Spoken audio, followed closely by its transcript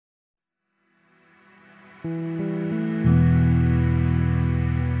Hello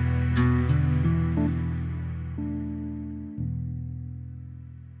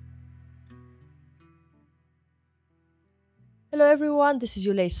everyone, this is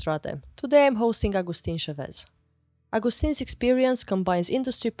Yulei Strate. Today I'm hosting Agustin Chevez. Agustin's experience combines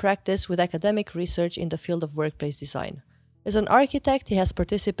industry practice with academic research in the field of workplace design. As an architect, he has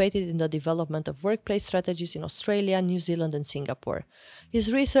participated in the development of workplace strategies in Australia, New Zealand, and Singapore.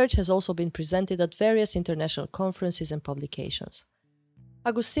 His research has also been presented at various international conferences and publications.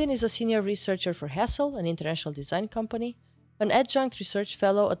 Agustin is a senior researcher for Hassell, an international design company, an adjunct research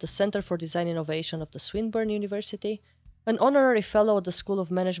fellow at the Center for Design Innovation of the Swinburne University, an honorary fellow at the School of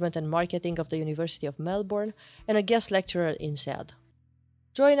Management and Marketing of the University of Melbourne, and a guest lecturer at INSEAD.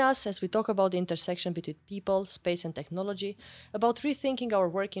 Join us as we talk about the intersection between people, space, and technology, about rethinking our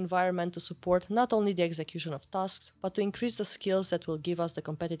work environment to support not only the execution of tasks, but to increase the skills that will give us the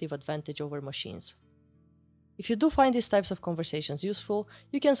competitive advantage over machines. If you do find these types of conversations useful,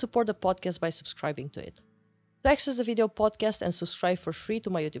 you can support the podcast by subscribing to it. To access the video podcast and subscribe for free to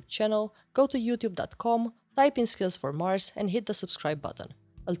my YouTube channel, go to youtube.com, type in Skills for Mars, and hit the subscribe button.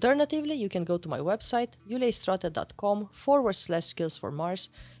 Alternatively, you can go to my website, yuleistrate.com/skills for Mars,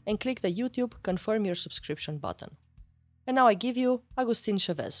 and click the YouTube Confirm Your Subscription button. And now I give you Agustin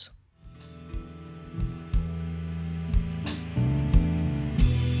Chevez.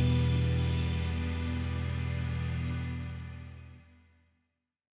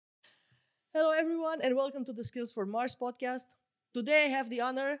 Hello everyone, and welcome to the Skills for Mars podcast. Today I have the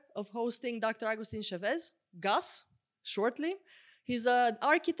honor of hosting Dr. Agustin Chevez, Gus, shortly. He's an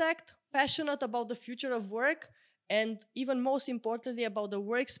architect, passionate about the future of work, and even most importantly about the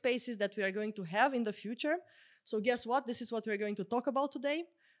workspaces that we are going to have in the future. So guess what? This is what we're going to talk about today.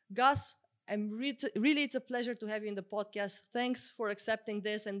 Gus, really, it's a pleasure to have you in the podcast. Thanks for accepting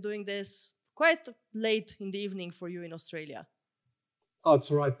this and doing this quite late in the evening for you in Australia. Oh,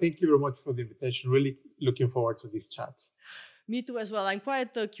 it's all right. Thank you very much for the invitation. Really looking forward to this chat. Me too as well. I'm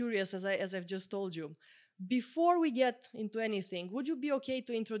quite curious, as I've just told you. Before we get into anything, would you be okay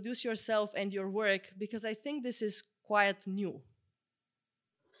to introduce yourself and your work? Because I think this is quite new.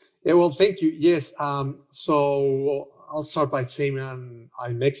 Yeah, well, thank you. Yes. So I'll start by saying I'm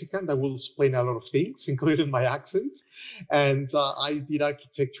Mexican. That will explain a lot of things, including my accent. And I did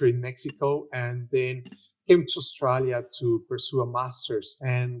architecture in Mexico and then came to Australia to pursue a master's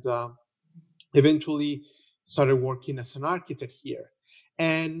and eventually started working as an architect here.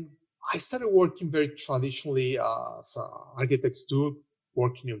 And I started working very traditionally as architects do,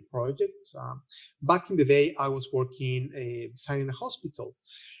 working in projects. Back in the day, I was working designing a hospital.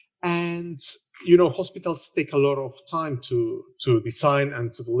 And hospitals take a lot of time to design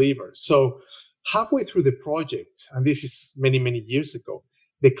and to deliver. So halfway through the project, and this is many years ago,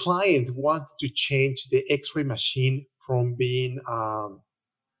 the client wanted to change the X-ray machine from being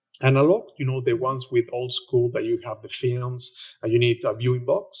analog, the ones with old school that you have the films and you need a viewing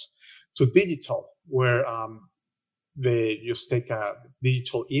box, to digital, where they just take a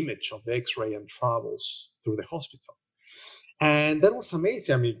digital image of the X-ray and travels through the hospital. And that was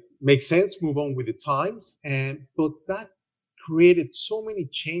amazing. I mean, makes sense, move on with the times. But that created so many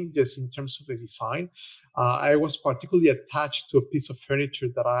changes in terms of the design. I was particularly attached to a piece of furniture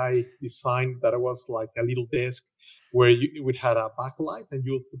that I designed that was like a little desk where it would have a backlight and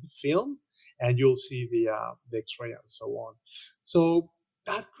you'll put the film and you'll see the X-ray and so on. So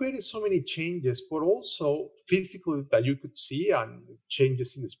that created so many changes, but also physically that you could see and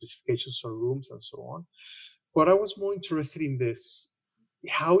changes in the specifications of rooms and so on. But I was more interested in this,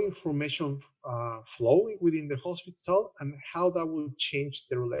 how information flowing within the hospital and how that will change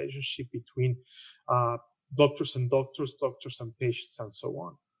the relationship between uh, doctors and doctors, doctors and patients, and so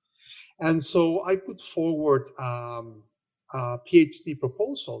on. And so I put forward a PhD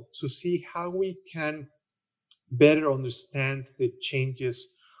proposal to see how we can better understand the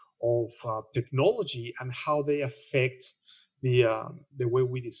changes of technology and how they affect the way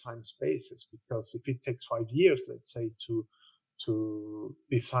we design spaces. Because if it takes 5 years, let's say, to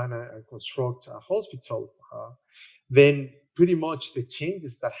design and construct a hospital, then pretty much the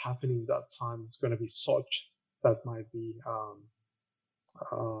changes that happen in that time is going to be such that might be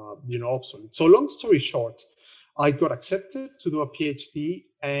obsolete. So long story short, I got accepted to do a PhD,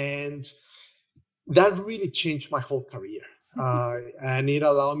 and that really changed my whole career. And it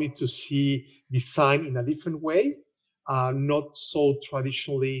allowed me to see design in a different way, not so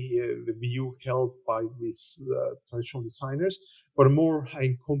traditionally the view held by these traditional designers, but more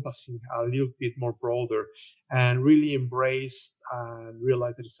encompassing, a little bit more broader, and really embrace and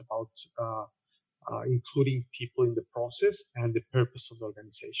realize that it's about including people in the process and the purpose of the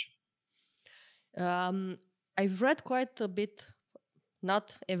organization. Um, I've read quite a bit,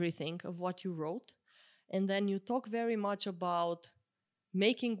 not everything, of what you wrote. And then you talk very much about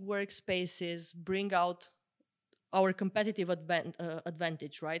making workspaces bring out our competitive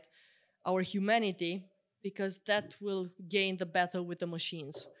advantage, right? Our humanity, because that will gain the battle with the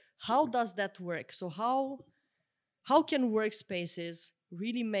machines. How does that work? So how can workspaces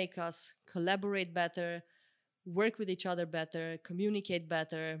really make us collaborate better, work with each other better, communicate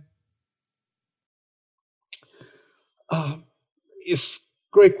better? Uh, it's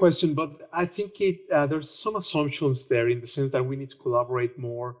great question, but I think there's some assumptions there in the sense that we need to collaborate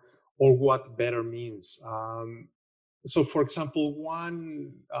more, or what better means. So, for example,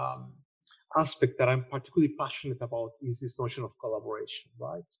 one aspect that I'm particularly passionate about is this notion of collaboration,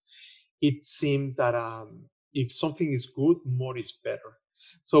 right? It seemed that if something is good, more is better.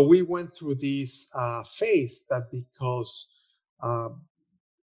 So we went through this phase that because uh,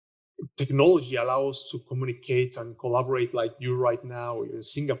 technology allows us to communicate and collaborate, like you right now, you're in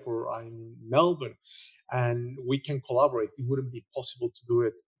Singapore, I'm in Melbourne, and we can collaborate. It wouldn't be possible to do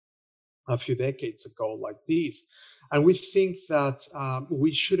it a few decades ago like this. And we think that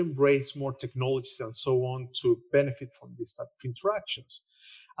we should embrace more technologies and so on to benefit from this type of interactions.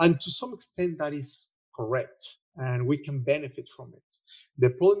 And to some extent, that is correct, and we can benefit from it. The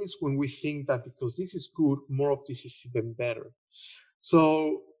problem is when we think that because this is good, more of this is even better.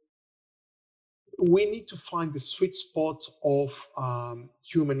 So we need to find the sweet spot of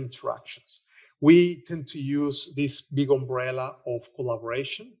human interactions. We tend to use this big umbrella of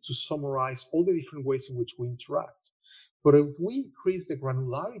collaboration to summarize all the different ways in which we interact. But if we increase the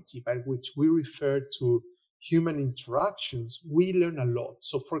granularity by which we refer to human interactions, we learn a lot.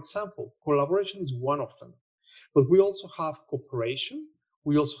 So, for example, collaboration is one of them, but we also have cooperation,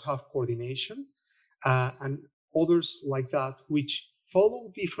 we also have coordination, and others like that, which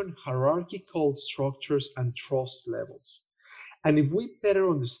follow different hierarchical structures and trust levels. And if we better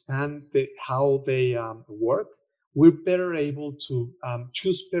understand how they work, we're better able to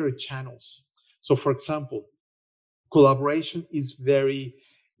choose better channels. So, for example, collaboration is very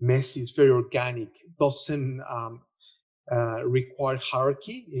messy, it's very organic, doesn't require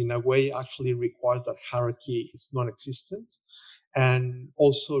hierarchy. In a way, actually requires that hierarchy is non-existent, and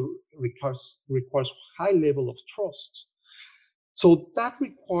also requires high level of trust. So that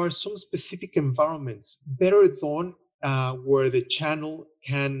requires some specific environments, better done where the channel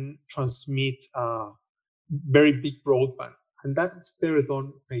can transmit very big broadband, and that is better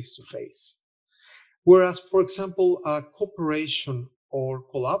done face to face. Whereas, for example, cooperation or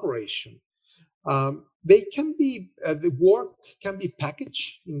collaboration, they can be the work can be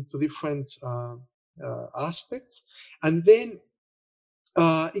packaged into different aspects, and then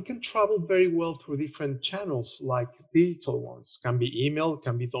it can travel very well through different channels, like digital ones. Can be email,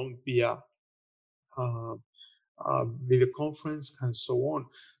 can be done via uh, video conference, and so on.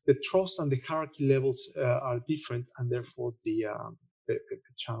 The trust and the hierarchy levels are different, and therefore the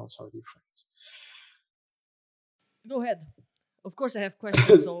channels are Go ahead. Of course, I have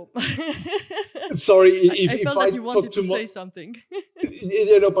questions. different. So Sorry I if felt I that you talk wanted to too much. say something.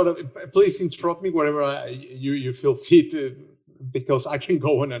 But please interrupt me whenever you feel fit, because I can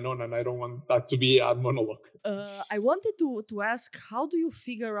go on, and I don't want that to be a monologue. I wanted to ask, how do you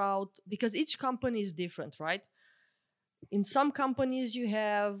figure out, because each company is different, right? In some companies you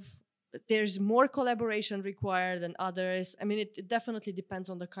have, there's more collaboration required than others. I mean, it definitely depends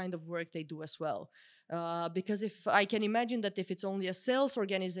on the kind of work they do as well. Because if I can imagine that if it's only a sales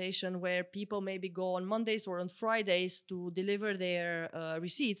organization where people maybe go on Mondays or on Fridays to deliver their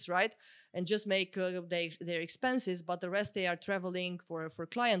receipts, right, and just make their expenses, but the rest they are traveling for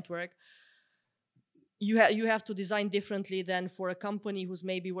client work, you have to design differently than for a company who's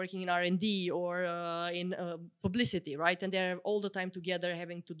maybe working in R&D or in publicity, right? And they're all the time together,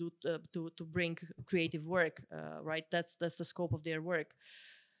 having to do to bring creative work, right? That's the scope of their work.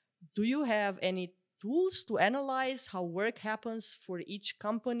 Do you have any tools to analyze how work happens for each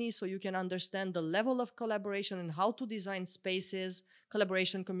company, so you can understand the level of collaboration and how to design spaces,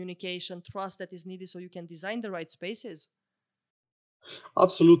 collaboration, communication, trust that is needed, so you can design the right spaces?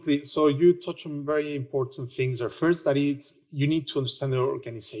 Absolutely. So you touch on very important things. Are first, that is, you need to understand your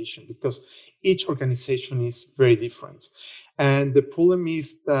organization, because each organization is very different. And the problem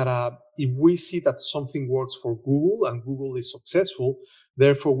is that if we see that something works for Google and Google is successful,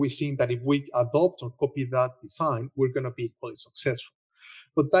 therefore we think that if we adopt or copy that design, we're going to be equally successful.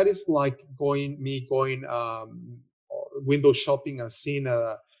 But that is like going window shopping and seeing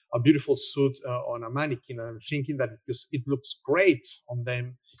a beautiful suit on a mannequin and thinking that because it looks great on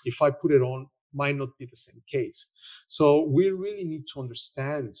them, if I put it on, might not be the same case. So we really need to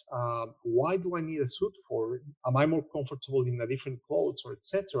understand, why do I need a suit for? Am I more comfortable in a different clothes or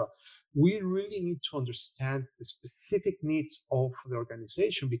etc.? We really need to understand the specific needs of the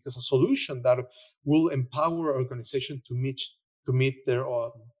organization, because a solution that will empower organization to meet their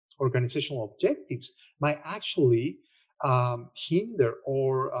organizational objectives might actually hinder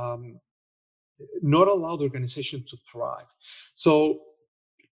or not allow the organization to thrive. So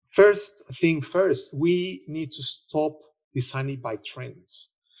first thing first, we need to stop designing by trends,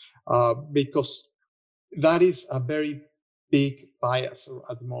 because that is a very big bias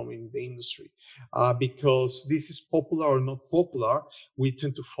at the moment in the industry. Because this is popular or not popular, we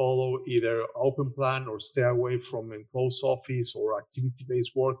tend to follow either open plan or stay away from enclosed office or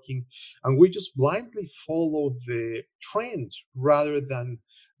activity-based working, and we just blindly follow the trend rather than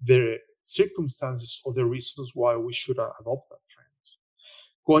the circumstances or the reasons why we should adopt that trend.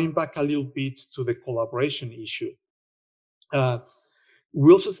 Going back a little bit to the collaboration issue, uh,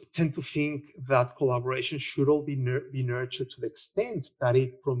 we also tend to think that collaboration should all be nurtured to the extent that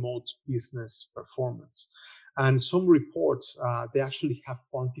it promotes business performance. And some reports, they actually have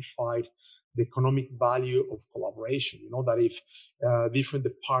quantified the economic value of collaboration. You know, that if different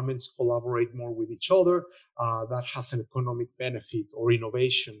departments collaborate more with each other, that has an economic benefit or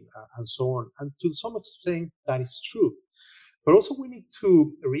innovation, and so on. And to some extent, that is true. But also we need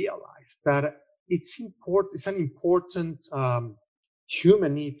to realize that it's an important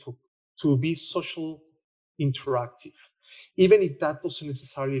human need to be social interactive, even if that doesn't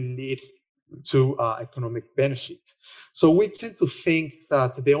necessarily lead to economic benefit. So we tend to think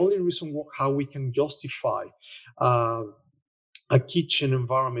that the only reason how we can justify uh, a kitchen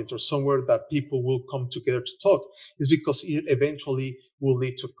environment or somewhere that people will come together to talk is because it eventually will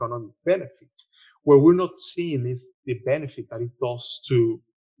lead to economic benefit. Where we're not seeing is the benefit that it does to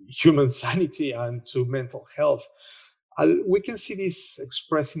human sanity and to mental health. We can see this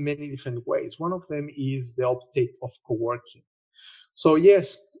expressed in many different ways. One of them is the uptake of co-working. So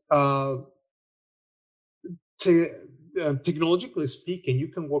yes, uh, te- technologically speaking, you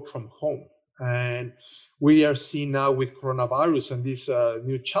can work from home. And we are seeing now with coronavirus and these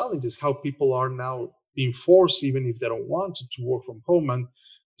new challenges how people are now being forced, even if they don't want to work from home. And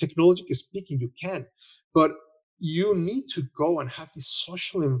technologically speaking, you can. But you need to go and have this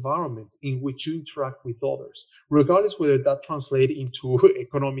social environment in which you interact with others, regardless whether that translates into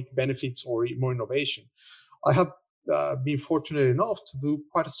economic benefits or more innovation. I have been fortunate enough to do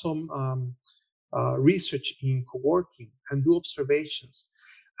quite some research in co-working and do observations.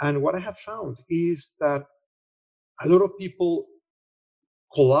 And what I have found is that a lot of people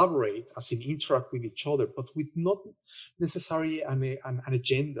collaborate, as in interact with each other, but with not necessarily an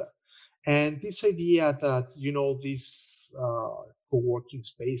agenda. And this idea that, you know, these co-working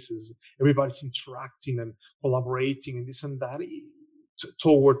spaces, everybody's interacting and collaborating and this and that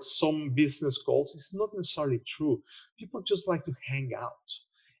towards some business goals is not necessarily true. People just like to hang out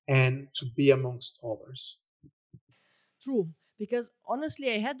and to be amongst others. True, because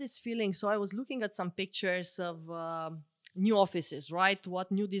honestly, I had this feeling. So I was looking at some pictures of new offices, right?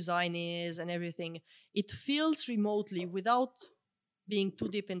 What new design is and everything. It feels remotely without being too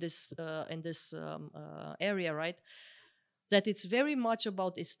deep in this area, right? That it's very much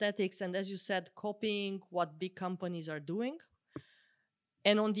about aesthetics and, as you said, copying what big companies are doing.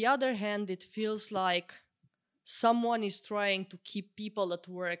 And on the other hand, it feels like someone is trying to keep people at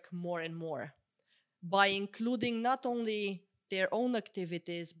work more and more by including not only their own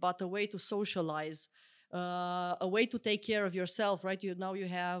activities but a way to socialize, a way to take care of yourself, right? You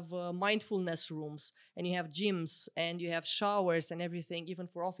have mindfulness rooms, and you have gyms, and you have showers and everything, even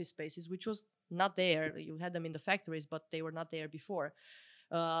for office spaces, which was not there. You had them in the factories, but they were not there before.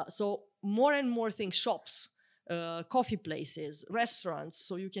 So more and more things, shops, coffee places, restaurants,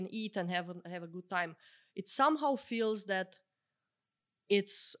 so you can eat and have a good time. It somehow feels that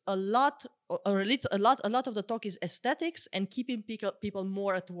it's a lot or a lot of the talk is aesthetics and keeping people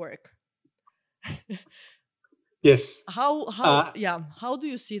more at work. Yes. How Uh, yeah, how do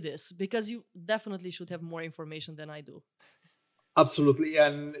you see this? Because you definitely should have more information than I do. Absolutely.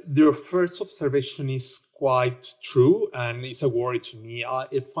 And your first observation is quite true, and it's a worry to me. I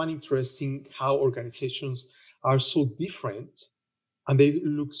find interesting how organizations are so different and they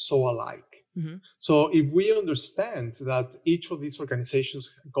look so alike. Mm-hmm. So, if we understand that each of these organizations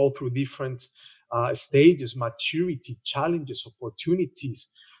go through different stages, maturity, challenges, opportunities,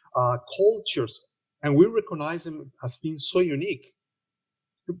 cultures, and we recognize them as being so unique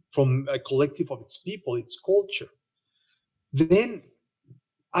from a collective of its people, its culture, then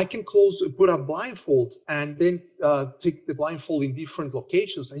I can put a blindfold and then take the blindfold in different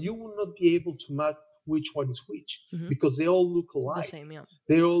locations, and you will not be able to map which one is which Hmm. because they all look The alike. same, yeah.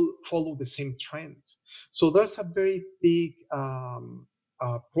 They all follow the same trends. So that's a very big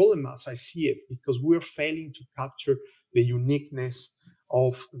problem as I see it, because we're failing to capture the uniqueness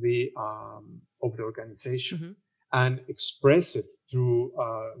of the organization Hmm. and express it through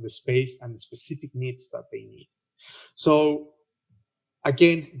the space and the specific needs that they need. So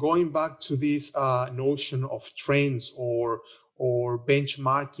again, going back to this notion of trends or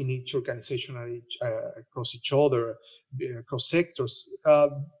benchmarking each organization across each other, across sectors,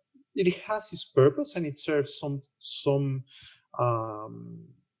 it has its purpose and it serves some um,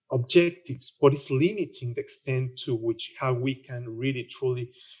 objectives, but it's limiting the extent to which how we can really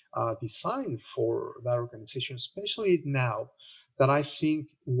truly design for that organization, especially now that I think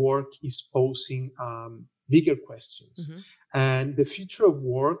work is posing bigger questions. Hmm. And the future of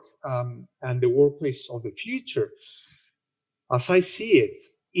work and the workplace of the future, as I see it,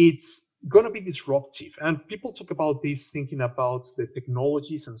 it's going to be disruptive. And people talk about this thinking about the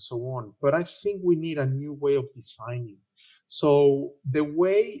technologies and so on. But I think we need a new way of designing. So the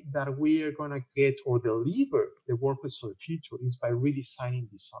way that we are going to get or deliver the workplace of the future is by redesigning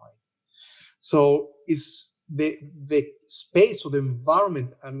design. So it's the space or the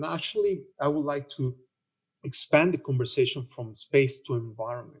environment. And actually, I would like to expand the conversation from space to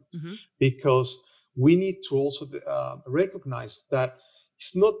environment, Hmm. because we need to also recognize that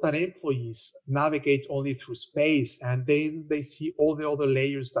it's not that employees navigate only through space and they see all the other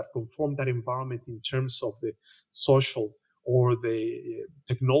layers that conform that environment in terms of the social or the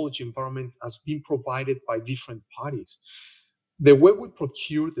technology environment as being provided by different parties. The way we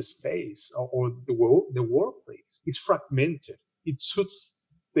procure the space or the workplace is fragmented. It suits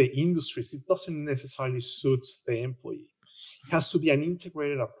the industries. It doesn't necessarily suit the employee. It has to be an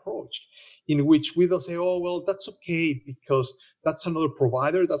integrated approach in which we don't say, oh, well, that's okay because that's another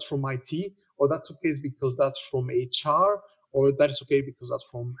provider, that's from IT, or that's okay because that's from HR, or that is okay because that's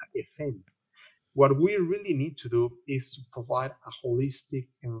from FM. What we really need to do is to provide a holistic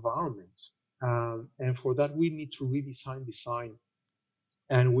environment. And for that, we need to redesign design,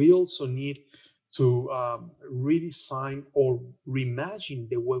 and we also need to redesign or reimagine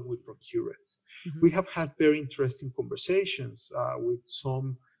the way we procure it. Hmm. We have had very interesting conversations with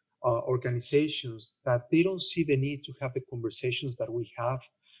some organizations that they don't see the need to have the conversations that we have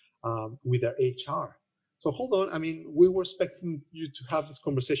with their HR. So hold on, I mean, we were expecting you to have this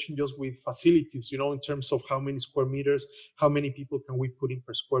conversation just with facilities, in terms of how many square meters, how many people can we put in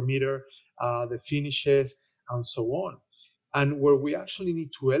per square meter, the finishes, and so on. And where we actually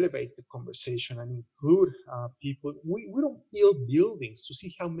need to elevate the conversation and include people. We don't build buildings to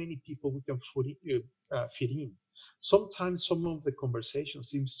see how many people we can fit in. Sometimes some of the conversation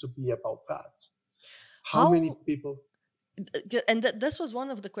seems to be about that. How many How people? and this was one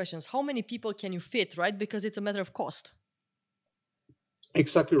of the questions, how many people can you fit, right? Because it's a matter of cost.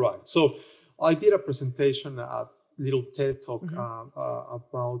 Exactly right. So I did a presentation, a little TED talk Hmm.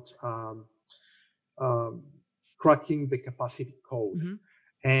 about um, cracking the capacity code. Hmm.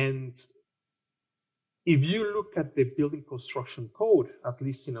 And if you look at the building construction code, at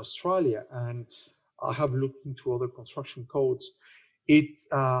least in Australia, and I have looked into other construction codes, it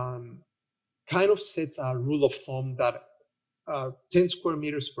kind of sets a rule of thumb that 10 square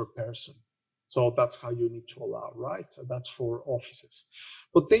meters per person. So that's how you need to allow, right? So that's for offices.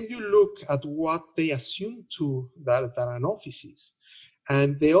 But then you look at what they assume to that an office is.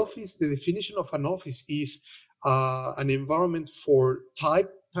 And the definition of an office is an environment for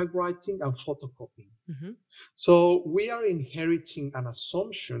typewriting and photocopying. Hmm. So we are inheriting an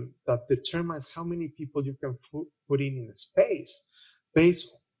assumption that determines how many people you can put in a space based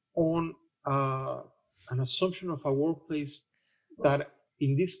on uh, an assumption of a workplace that,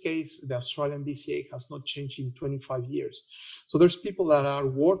 in this case, the Australian BCA has not changed in 25 years. So there's people that are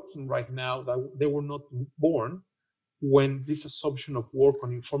working right now that they were not born when this assumption of work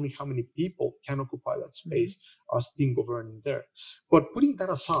on informing how many people can occupy that Hmm. space are still governing there. But putting that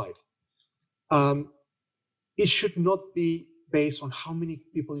aside, um, it should not be based on how many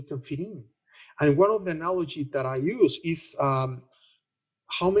people you can fit in. And one of the analogies that I use is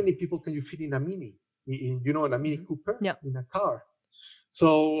how many people can you fit in a mini, in a Mini Hmm. Cooper, Yeah. in a car.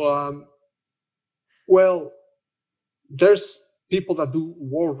 So, well, there's people that do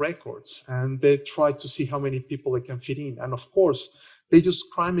world records and they try to see how many people they can fit in. And of course, they just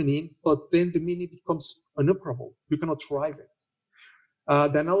cram it in, but then the mini becomes inoperable. You cannot drive it.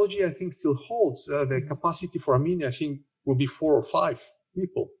 The analogy, I think, still holds. The Hmm. capacity for a mini, I think, will be 4 or 5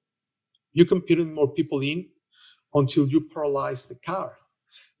 people. You can put in more people in until you paralyze the car.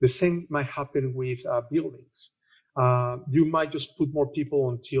 The same might happen with buildings. You might just put more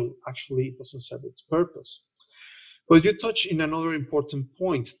people until actually it doesn't serve its purpose. But you touch in another important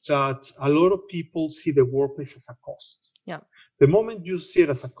point that a lot of people see the workplace as a cost. Yeah. The moment you see it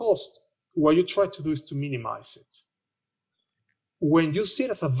as a cost, what you try to do is to minimize it. When you see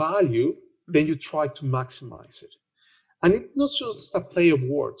it as a value, then you try to maximize it. And it's not just a play of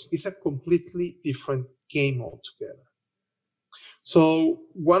words, it's a completely different game altogether. So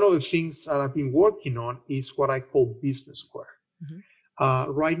one of the things that I've been working on is what I call business square.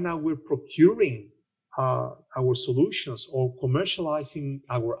 Right now, we're procuring our solutions or commercializing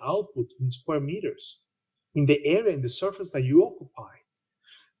our output in square meters in the area, in the surface that you occupy.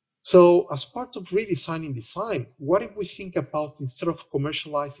 So as part of redesigning design, what if we think about instead of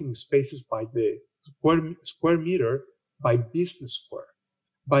commercializing spaces by the square meter, by business square,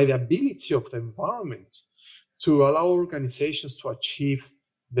 by the ability of the environment to allow organizations to achieve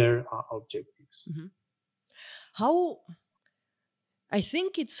their objectives? How I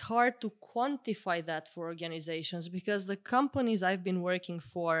think it's hard to quantify that for organizations because the companies I've been working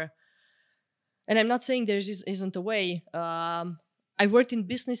for, and I'm not saying there isn't a way. I've worked in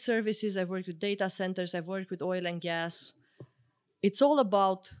business services, I've worked with data centers, I've worked with oil and gas. It's all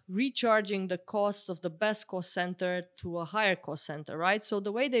about recharging the cost of the best cost center to a higher cost center, right? So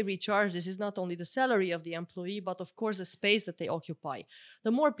the way they recharge this is not only the salary of the employee, but of course the space that they occupy.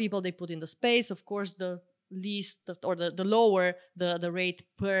 The more people they put in the space, of course, the least or the lower the rate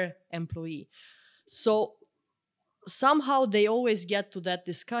per employee. So somehow they always get to that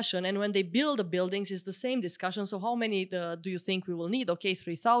discussion, and when they build the buildings it's the same discussion. So how many do you think we will need? Okay,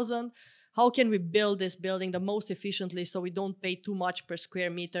 3,000. How can we build this building the most efficiently so we don't pay too much per square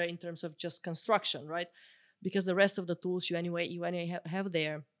meter in terms of just construction, right? Because the rest of the tools you anyway have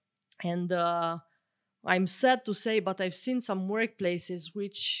there. And I'm sad to say, but I've seen some workplaces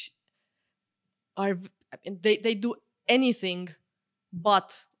which are they do anything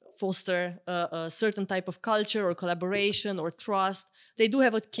but foster a certain type of culture or collaboration or trust. They do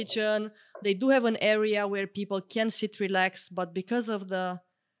have a kitchen, they do have an area where people can sit relaxed, but because of the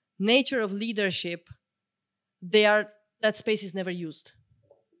nature of leadership, that space is never used.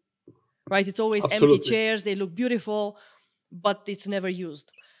 Right? It's always empty Absolutely. chairs, they look beautiful, but it's never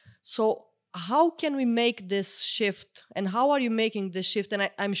used. So how can we make this shift, and how are you making this shift? And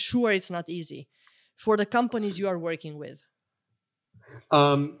I'm sure it's not easy for the companies you are working with.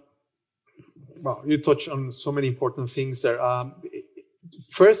 Um, well, you touch on so many important things there.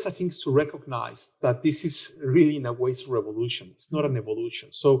 First, I think is to recognize that this is really in a ways a revolution. It's not an evolution.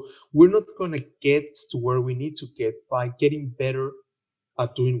 So we're not going to get to where we need to get by getting better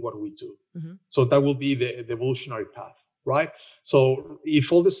at doing what we do. So that will be the evolutionary path, right? So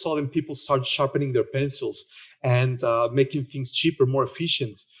if all of a sudden people start sharpening their pencils and making things cheaper, more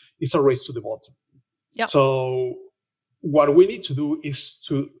efficient, it's a race to the bottom. Yeah. So what we need to do is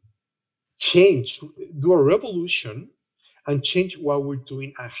to do a revolution and change what we're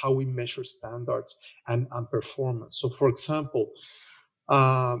doing and how we measure standards and performance. So for example,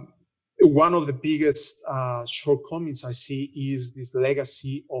 one of the biggest shortcomings I see is this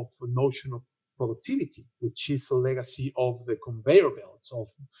legacy of the notion of productivity, which is a legacy of the conveyor belts of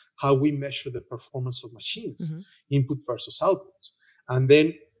how we measure the performance of machines, input versus output. And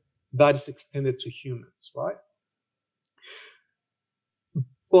then that is extended to humans, right?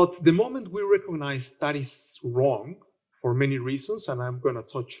 But the moment we recognize that is wrong for many reasons, and I'm going to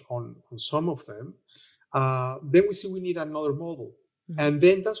touch on some of them, then we see we need another model. And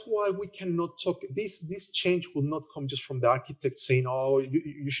then that's why we cannot talk. This change will not come just from the architect saying, "Oh,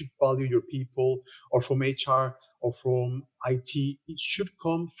 you should value your people," or from HR or from IT. It should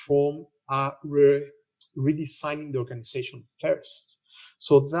come from redesigning the organization first.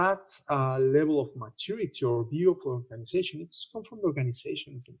 So that level of maturity or view of the organization, it's come from the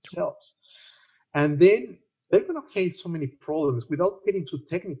organization themselves. And then they're going to face so many problems without getting too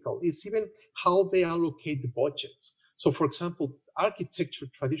technical. It's even how they allocate the budgets. So, for example, architecture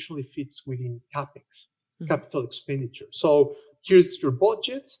traditionally fits within CapEx, capital expenditure. So here's your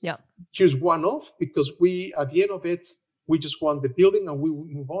budget. Yeah. Here's one off because we, at the end of it, we just want the building and we will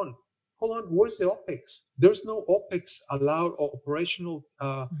move on. Hold on, where's the OPEX? There's no OPEX allowed or operational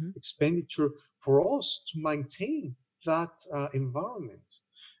expenditure for us to maintain that environment.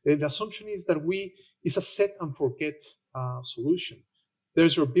 The assumption is that it's a set and forget solution.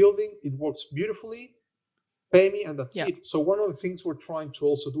 There's your building, it works beautifully, pay me, and that's it. So one of the things we're trying to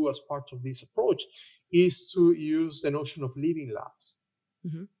also do as part of this approach is to use the notion of living labs.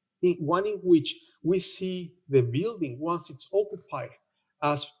 One in which we see the building once it's occupied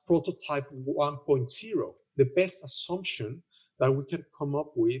as prototype 1.0, the best assumption that we can come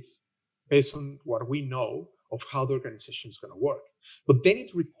up with based on what we know of how the organization is going to work. But then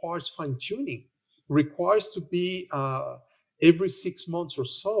it requires fine tuning, requires to be every 6 months or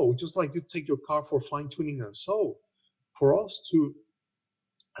so, just like you take your car for fine tuning and so. For us to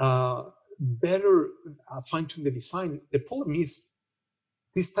better fine tune the design, the problem is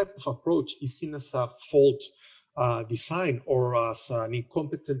this type of approach is seen as a fault design or as an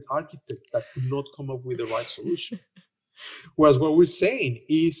incompetent architect that could not come up with the right solution. Whereas what we're saying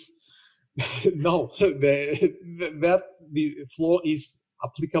is, no, the flaw is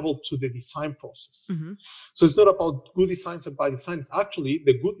applicable to the design process. Mm-hmm. So it's not about good designs and bad designs. Actually,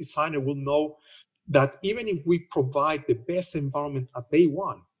 the good designer will know that even if we provide the best environment at day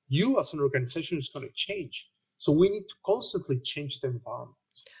one, you as an organization is going to change. So we need to constantly change the environment.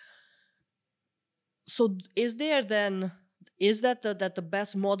 So is there then, is that the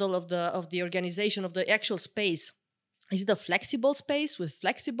best model of the organization, of the actual space? Is it a flexible space with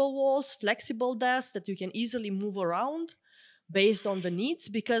flexible walls, flexible desks that you can easily move around based on the needs?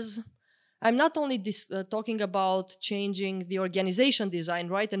 Because I'm not only talking about changing the organization design,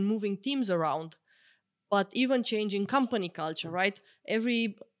 right, and moving teams around, but even changing company culture, right?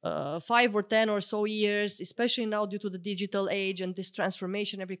 Every 5 or 10 or so years, especially now due to the digital age and this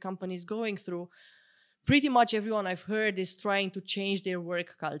transformation every company is going through, pretty much everyone I've heard is trying to change their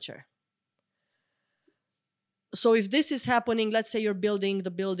work culture. So if this is happening, let's say you're building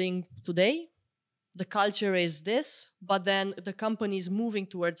the building today, the culture is this, but then the company is moving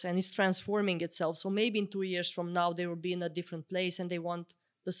towards and is transforming itself. So maybe in 2 years from now, they will be in a different place and they want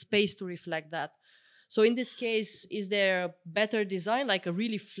the space to reflect that. So in this case, is there better design, like a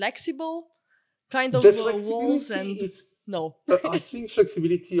really flexible kind of walls and is, no? I think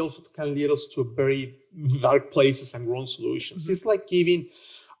flexibility also can lead us to very dark places and wrong solutions. Mm-hmm. It's like giving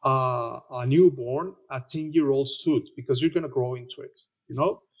a newborn a 10-year-old suit because you're going to grow into it, you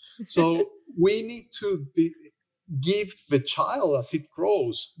know? So we need to give the child as it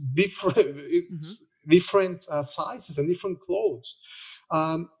grows different sizes and different clothes.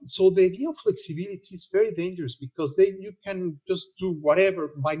 So the idea of flexibility is very dangerous because then you can just do whatever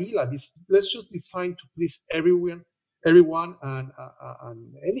vanilla. Let's just design to please everyone and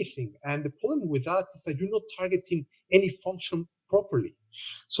anything. And the problem with that is that you're not targeting any function properly.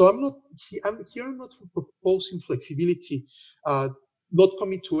 So I'm not proposing flexibility, not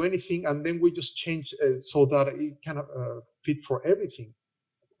commit to anything, and then we just change so that it can fit for everything.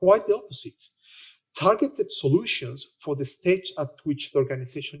 Quite the opposite. Targeted solutions for the stage at which the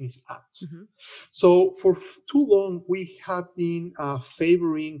organization is at. Mm-hmm. So for too long, we have been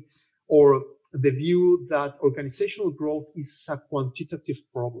favoring or the view that organizational growth is a quantitative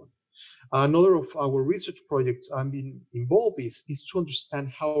problem. Another of our research projects I've been involved is to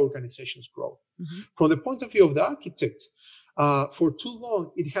understand how organizations grow. Mm-hmm. From the point of view of the architect, for too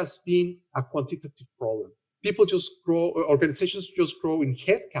long, it has been a quantitative problem. People just grow, organizations just grow in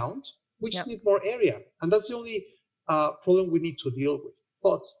headcount, which Yep. need more area. And that's the only problem we need to deal with.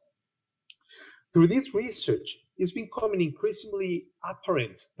 But through this research, it's becoming increasingly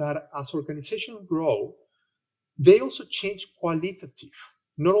apparent that as organizations grow, they also change qualitative,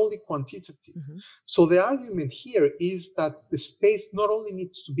 not only quantitative. Mm-hmm. So the argument here is that the space not only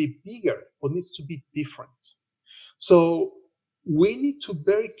needs to be bigger, but needs to be different. So we need to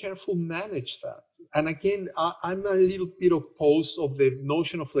very carefully manage that. And again, I'm a little bit opposed of the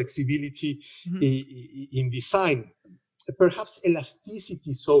notion of flexibility in design. Perhaps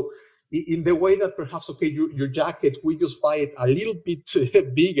elasticity. So in the way that perhaps, okay, your jacket, we just buy it a little bit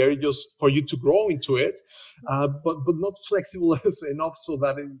bigger just for you to grow into it, but not flexible enough so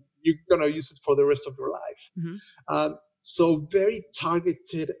that you're going to use it for the rest of your life. Mm-hmm. So very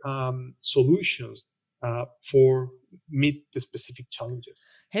targeted solutions for meet the specific challenges.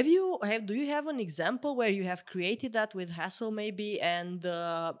 Do you have an example where you have created that with Hassell maybe, and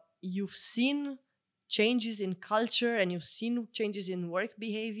you've seen changes in culture and you've seen changes in work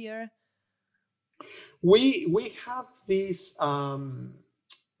behavior? We have this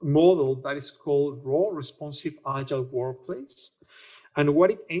model that is called role responsive agile workplace. And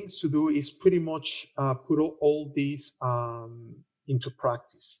what it aims to do is pretty much put all these into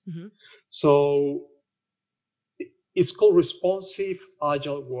practice. Mm-hmm. So it's called responsive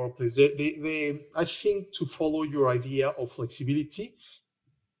agile workplace. I think to follow your idea of flexibility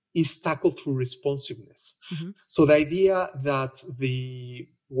is tackled through responsiveness. Mm-hmm. So the idea that the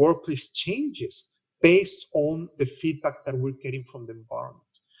workplace changes based on the feedback that we're getting from the environment.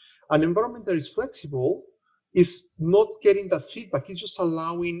 An environment that is flexible is not getting that feedback. It's just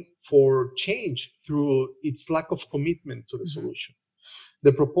allowing for change through its lack of commitment to the Mm-hmm. solution.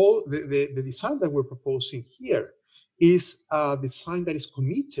 The design that we're proposing here is a design that is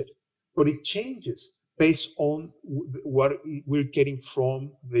committed, but it changes based on what we're getting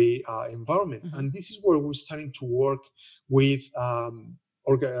from the environment. Mm-hmm. And this is where we're starting to work with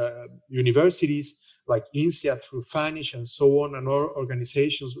universities like INSEAD through FANISH and so on, and other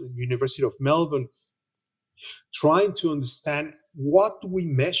organizations, University of Melbourne, trying to understand what do we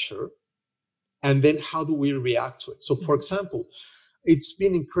measure and then how do we react to it. So, for example, it's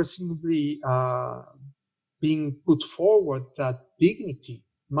been increasingly being put forward that dignity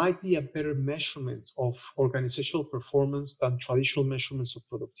might be a better measurement of organizational performance than traditional measurements of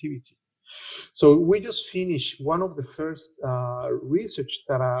productivity. So we just finished one of the first research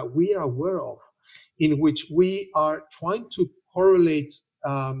that we are aware of, in which we are trying to correlate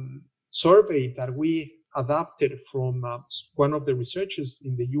survey that we adapted from one of the researchers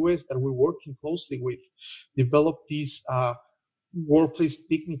in the US that we're working closely with, developed this workplace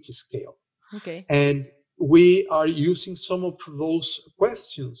dignity scale. Okay. And we are using some of those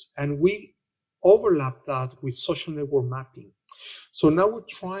questions and we overlap that with social network mapping. So now we're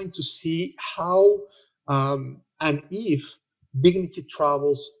trying to see how and if dignity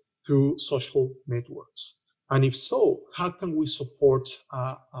travels through social networks. And if so, how can we support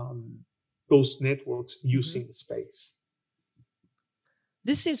those networks using space?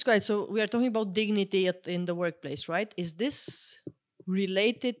 This seems quite. So we are talking about dignity in the workplace, right? Is this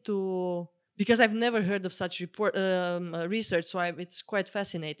related to? Because I've never heard of such research, so it's quite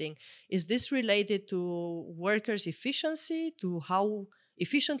fascinating. Is this related to workers' efficiency, to how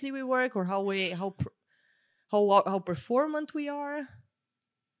efficiently we work, or how performant we are?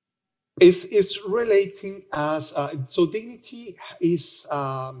 It's relating as so dignity is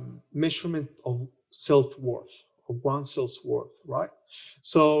measurement of self-worth, of one's self-worth, right?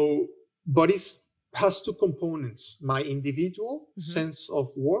 So but it has two components: my individual sense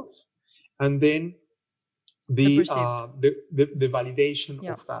of worth, and then The perceived. the validation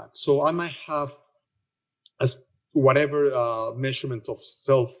Yeah. of that. So I might have as whatever measurement of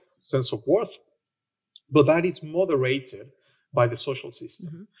self sense of worth, but that is moderated by the social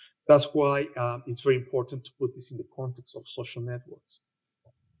system. That's why it's very important to put this in the context of social networks.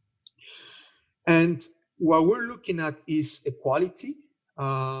 And what we're looking at is equality.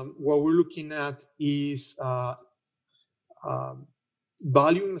 What we're looking at is um,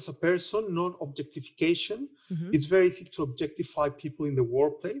 valuing as a person, not objectification. It's very easy to objectify people in the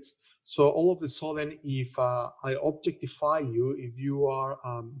workplace. So all of a sudden, if I objectify you, if you are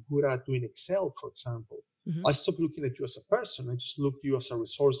good at doing Excel, for example, I stop looking at you as a person. I just look at you as a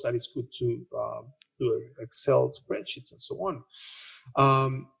resource that is good to do Excel spreadsheets and so on.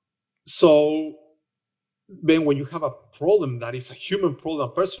 So then when you have a problem that is a human problem,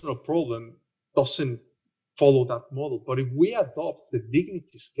 a personal problem, doesn't follow that model. But if we adopt the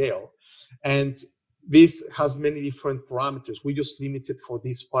dignity scale, and this has many different parameters, we just limited for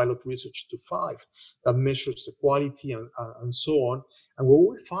this pilot research to 5 that measures the quality and so on. And what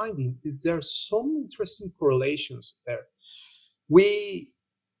we're finding is there are some interesting correlations there. We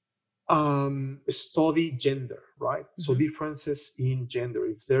study gender, right? So differences in gender,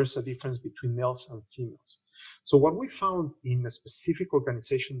 if there's a difference between males and females. So what we found in a specific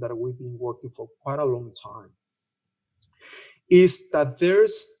organization that we've been working for quite a long time is that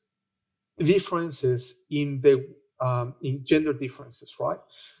there's differences in the in gender differences, right?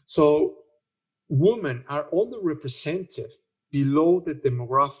 So women are underrepresented below the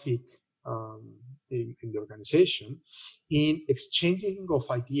demographic in the organization in exchanging of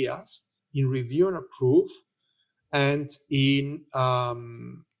ideas, in review and approve, and in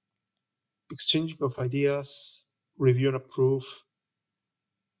exchanging of ideas, review and approve.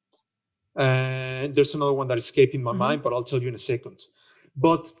 And there's another one that is escaping my mind, but I'll tell you in a second.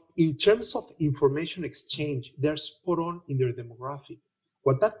 But in terms of information exchange, they're spot on in their demographic.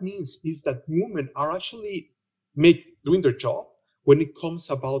 What that means is that women are actually doing their job when it comes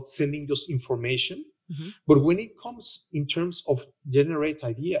about sending those information. But when it comes in terms of generate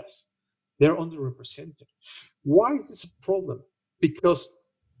ideas, they're underrepresented. Why is this a problem? Because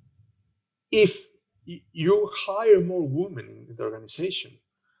if you hire more women in the organization,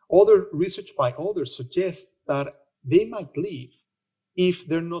 other research by others suggests that they might leave if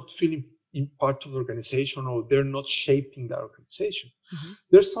they're not feeling in part of the organization or they're not shaping the organization.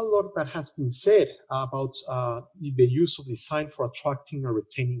 There's a lot that has been said about the use of design for attracting and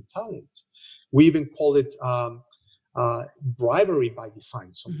retaining talent. We even call it bribery by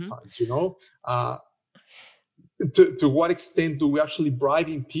design sometimes, you know. To what extent do we actually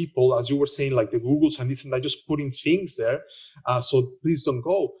bribing people, as you were saying, like the Googles and this and that, just putting things there, so please don't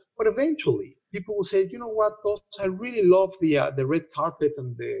go. But eventually, people will say, you know what, Gus, I really love the red carpet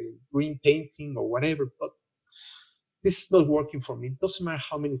and the green painting or whatever, but this is not working for me. It doesn't matter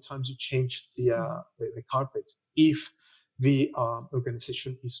how many times you change the carpet if the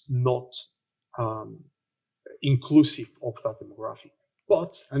organization is not um, inclusive of that demographic.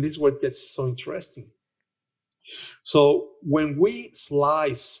 But, and this is what gets so interesting. So when we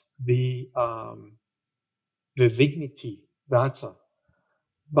slice the dignity data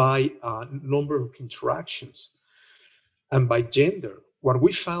by number of interactions and by gender, what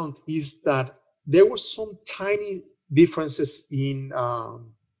we found is that there were some tiny differences in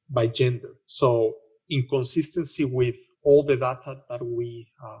by gender. So inconsistency with all the data that we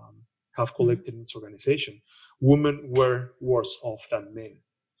have collected in this organization, women were worse off than men.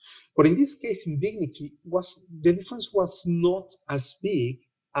 But in this case, in dignity, the difference was not as big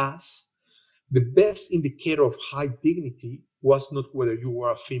as the best indicator of high dignity was not whether you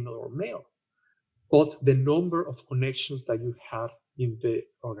were a female or male, but the number of connections that you had in the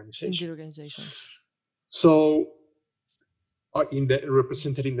organization. So, in the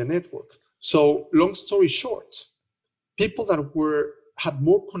represented in the network. So, long story short, people that had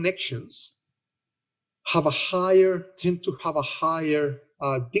more connections tend to have a higher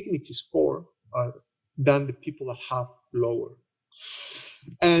dignity score than the people that have lower.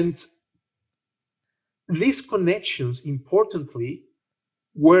 And these connections, importantly,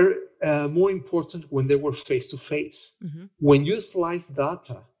 were more important when they were face-to-face. When you slice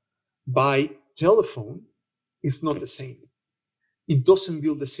data by telephone, it's not the same. It doesn't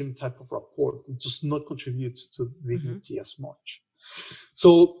build the same type of rapport. It does not contribute to dignity as much.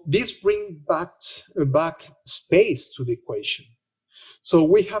 So this brings back space to the equation. So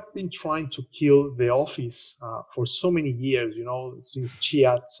we have been trying to kill the office for so many years, since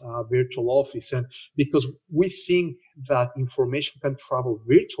Chiat's virtual office, and because we think that information can travel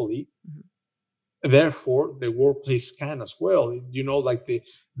virtually, therefore the workplace can as well. Like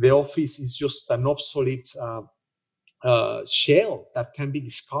the office is just an obsolete shell that can be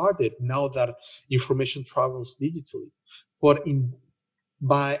discarded now that information travels digitally. But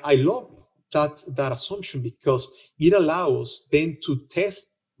I love that assumption because it allows them to test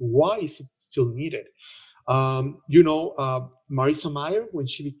why is it still needed. Marissa Mayer, when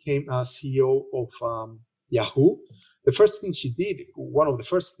she became CEO of Yahoo, one of the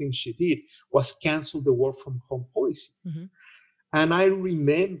first things she did was cancel the work from home policy. And I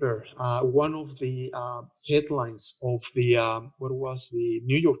remember one of the headlines of what was the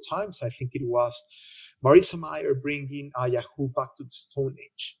New York Times, I think it was, Marissa Mayer bringing Yahoo back to the Stone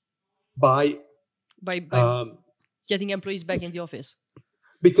Age by getting employees back in the office.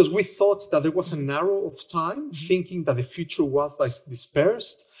 Because we thought that there was an arrow of time, thinking that the future was like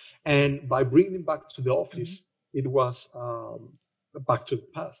dispersed, and by bringing them back to the office, it was back to the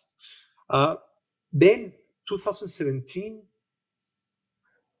past. Then 2017,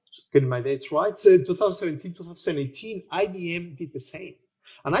 just getting my dates right, so 2017, 2018, IBM did the same.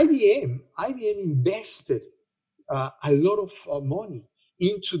 And IBM invested a lot of money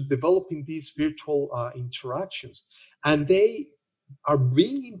into developing these virtual interactions. And they are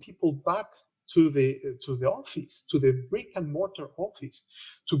bringing people back to the office, to the brick and mortar office,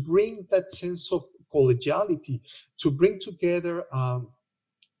 to bring that sense of collegiality, to bring together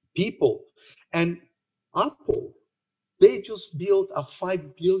people. And Apple, they just built a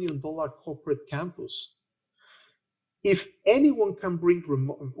 $5 billion corporate campus. If anyone can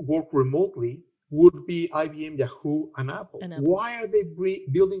work remotely, would be IBM, Yahoo, and Apple. Why are they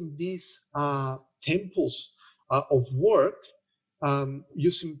building these temples of work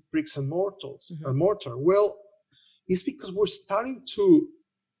using bricks and mortar? Well, it's because we're starting to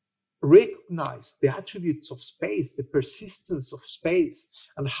recognize the attributes of space, the persistence of space,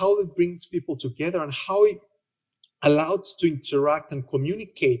 and how it brings people together, and how it allows to interact and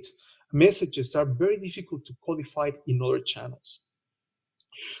communicate messages that are very difficult to codify in other channels.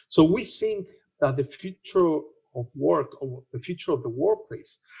 So we think that the future of work, or the future of the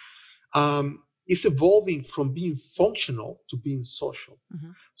workplace, is evolving from being functional to being social.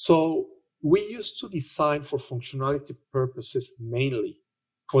 So we used to design for functionality purposes mainly,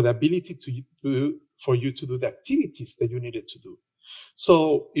 for the ability for you to do the activities that you needed to do.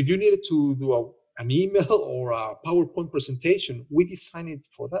 So if you needed to do an email or a PowerPoint presentation, we designed it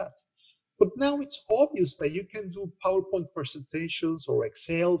for that. But now it's obvious that you can do PowerPoint presentations or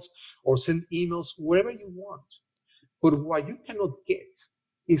Excels or send emails wherever you want. But what you cannot get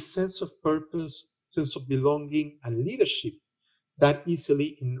is sense of purpose, sense of belonging, and leadership that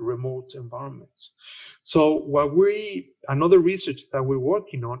easily in remote environments. So another research that we're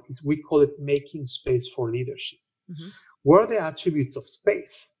working on is, we call it making space for leadership. What are the attributes of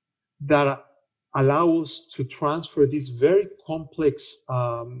space that allow us to transfer these very complex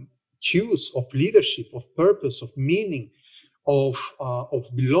cues of leadership, of purpose, of meaning, of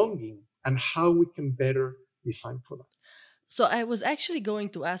belonging, and how we can better design for that. So I was actually going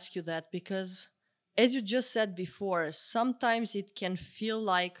to ask you that because, as you just said before, sometimes it can feel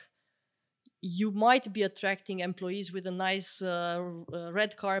like you might be attracting employees with a nice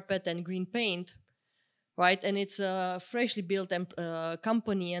red carpet and green paint, right? And it's a freshly built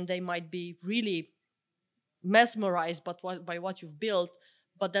company, and they might be really mesmerized by what you've built,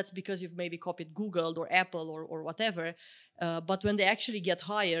 but that's because you've maybe copied Google or Apple or whatever. But when they actually get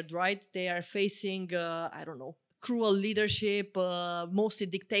hired, right, they are facing, I don't know, cruel leadership, mostly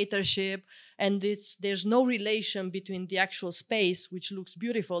dictatorship, and there's no relation between the actual space, which looks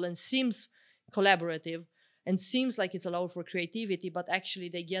beautiful and seems collaborative and seems like it's allowed for creativity, but actually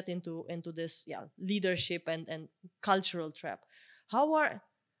they get into this leadership and cultural trap. How are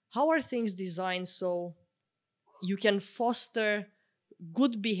how are things designed so you can foster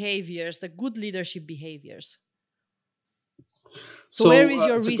good behaviors, the good leadership behaviors? So where is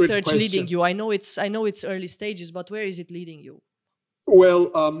your It's a great research leading question. you? I know it's early stages, but where is it leading you?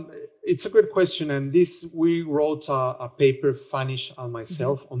 Well, it's a great question, and this we wrote a paper, Fanish and Mm-hmm.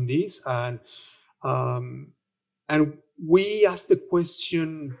 myself, on this, um, and we asked the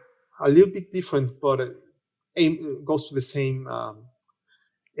question a little bit different, but goes to the same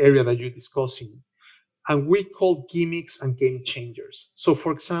area that you're discussing, and we call gimmicks and game changers. So,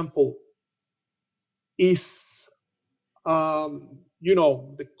 for example, is the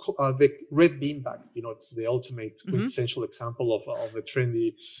red beanbag. It's the ultimate Mm-hmm. quintessential example of a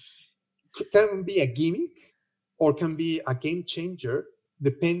trendy. Can be a gimmick or can be a game changer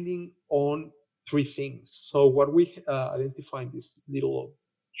depending on three things. So what we identify in this little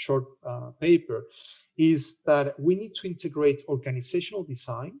short paper is that we need to integrate organizational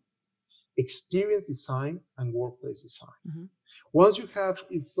design, experience design, and workplace design. Mm-hmm. Once you have,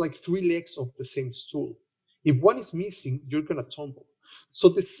 it's like three legs of the same stool. If one is missing, you're gonna tumble. So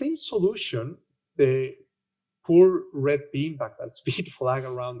the same solution, the poor red beanbag that's been flagged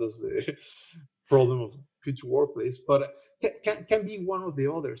around as the problem of future workplace, but can be one or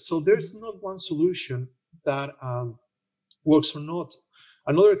the other. So there's not one solution that works or not.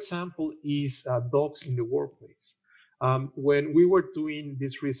 Another example is dogs in the workplace. When we were doing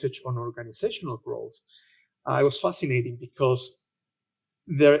this research on organizational growth, it was fascinating because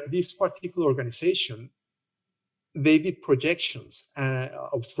this particular organization, they did projections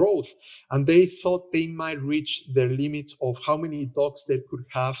of growth, and they thought they might reach their limit of how many dogs they could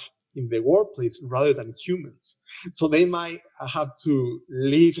have in the workplace rather than humans. So they might have to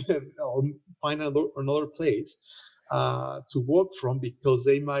leave or find another place to work from because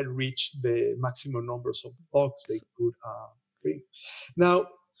they might reach the maximum numbers of dogs they So, could bring. Now,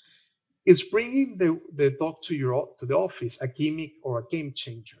 is bringing the dog to the office a gimmick or a game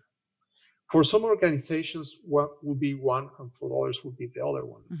changer? For some organizations, what would be one, and for others would be the other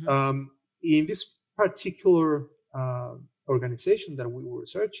one. mm-hmm. In this particular organization that we were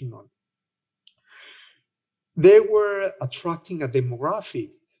researching on, they were attracting a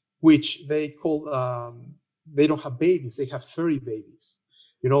demographic which they call they don't have babies, they have furry babies.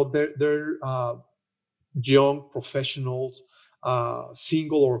 They're young professionals,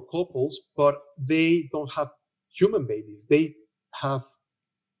 single or couples, but they don't have human babies. They have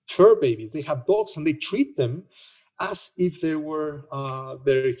fur babies. They have dogs, and they treat them as if they were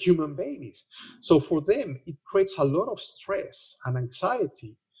their human babies. So for them, it creates a lot of stress and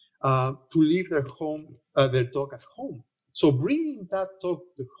anxiety to leave their dog at home. So bringing that dog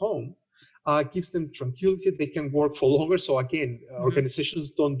to home gives them tranquility. They can work for longer. So again, Mm-hmm.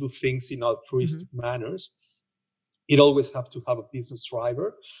 organizations don't do things in Mm-hmm. altruistic manners. It always have to have a business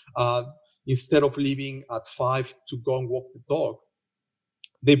driver. Uh, Instead of leaving at 5 to go and walk the dog,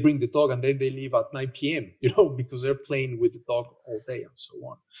 they bring the dog and then they leave at 9 p.m., because they're playing with the dog all day and so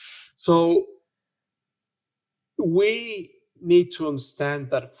on. So we need to understand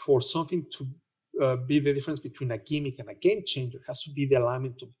that for something to be the difference between a gimmick and a game changer has to be the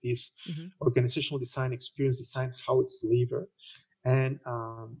alignment of this Mm-hmm. organizational design, experience design, how it's delivered, and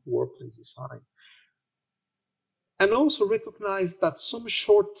workplace design. And also recognize that some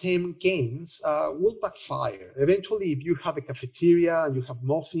short-term gains will backfire. Eventually, if you have a cafeteria and you have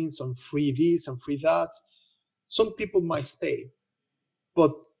muffins and free this and free that, some people might stay,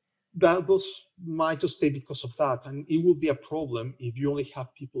 but those might just stay because of that, and it will be a problem if you only have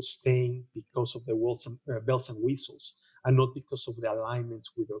people staying because of the bells and whistles, and not because of the alignment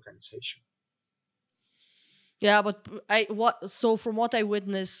with the organization. Yeah, but from what I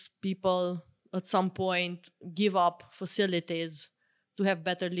witness, people at some point give up facilities to have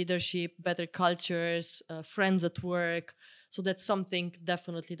better leadership, better cultures, friends at work. So that's something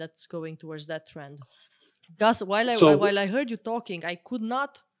definitely that's going towards that trend. Gus, So while I heard you talking, I could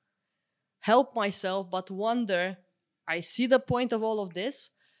not help myself but wonder. I see the point of all of this.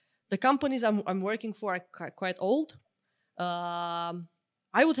 The companies I'm working for are quite old.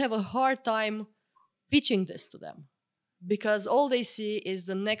 I would have a hard time pitching this to them because all they see is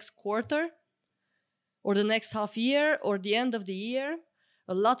the next quarter or the next half year or the end of the year.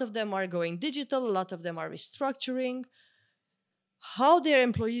 A lot of them are going digital, a lot of them are restructuring. How their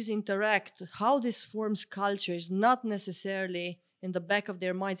employees interact, how this forms culture is not necessarily in the back of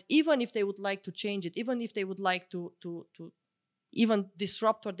their minds, even if they would like to change it, even if they would like to even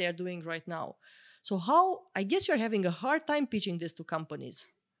disrupt what they're doing right now. So how, I guess you're having a hard time pitching this to companies.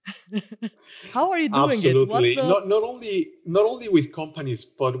 How are you doing it? What's absolutely, the not only with companies,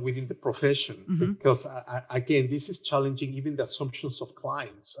 but within the profession, Mhm. because again, this is challenging even the assumptions of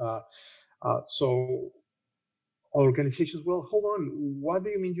clients. So organizations, well, hold on, what do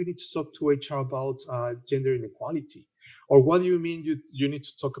you mean you need to talk to HR about gender inequality? Or what do you mean you need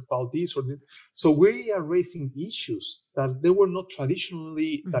to talk about this or this? So we are raising issues that they were not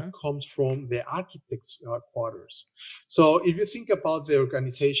traditionally that Mhm. comes from the architects' quarters. So if you think about the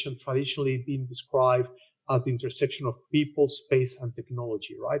organization traditionally being described as the intersection of people, space, and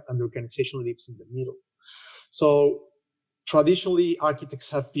technology, right? And the organization lives in the middle. So traditionally, architects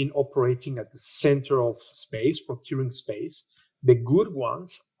have been operating at the center of space, procuring space. The good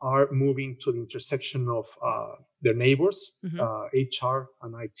ones are moving to the intersection of their neighbors, Mhm. HR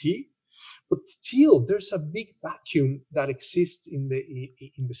and IT. But still, there's a big vacuum that exists in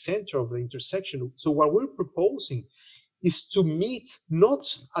the center of the intersection. So what we're proposing is to meet not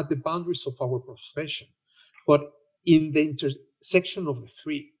at the boundaries of our profession, but in the intersection of the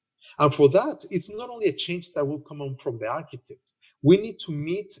three. And for that, it's not only a change that will come on from the architect. We need to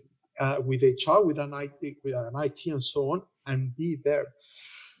meet with HR, with an IT, and so on, and be there.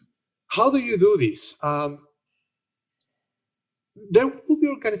 How do you do this? There will be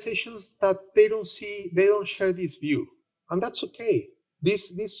organizations that they don't share this view, and that's okay.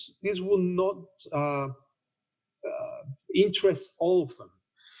 This will not uh, interest all of them.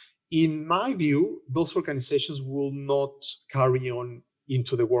 In my view, those organizations will not carry on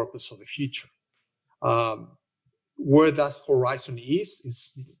into the workplace of the future. Um, where that horizon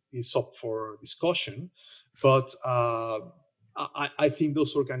is up for discussion, but I think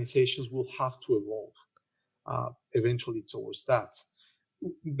those organizations will have to evolve eventually towards that.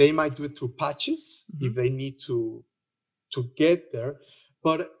 They might do it through patches if Mhm. they need to get there,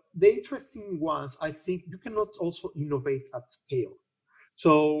 but the interesting ones, I think, you cannot also innovate at scale.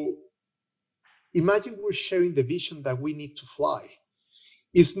 So imagine we're sharing the vision that we need to fly.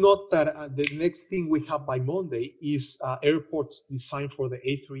 It's not that the next thing we have by Monday is airports designed for the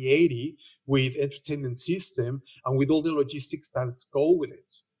A380 with entertainment system and with all the logistics that go with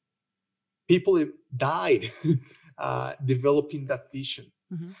it. People have died developing that vision.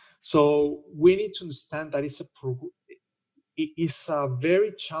 Mhm. So we need to understand that it's a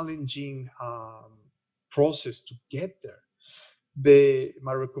very challenging process to get there.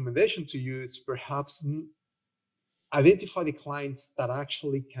 My recommendation to you is perhaps identify the clients that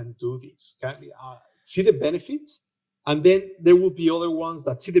actually can do this, can see the benefits, and then there will be other ones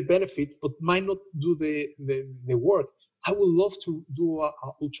that see the benefit but might not do the work. I would love to do a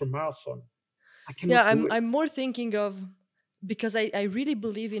ultra marathon. I Yeah, cannot do it. I'm more thinking of, because I really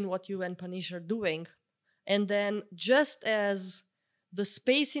believe in what you and Panish are doing. And then just as the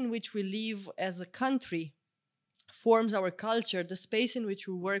space in which we live as a country forms our culture, the space in which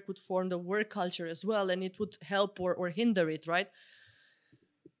we work would form the work culture as well, and it would help or hinder it, right?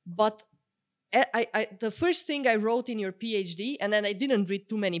 But the first thing I wrote in your PhD, and then I didn't read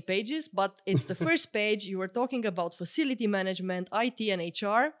too many pages, but it's the first page. You were talking about facility management, IT, and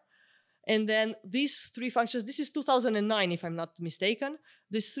HR. And then these three functions, this is 2009, if I'm not mistaken,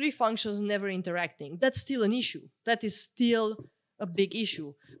 these three functions never interacting. That's still an issue. That is still a big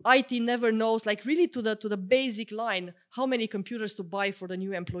issue. IT never knows, like really to the basic line, how many computers to buy for the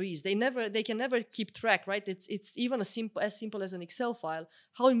new employees. They can never keep track, right? It's even as simple as an Excel file,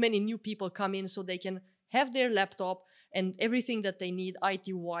 how many new people come in so they can have their laptop and everything that they need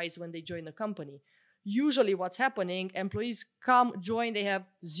IT wise when they join the company. Usually what's happening, employees come, join, they have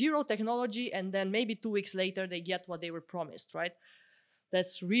zero technology, and then maybe 2 weeks later they get what they were promised, right?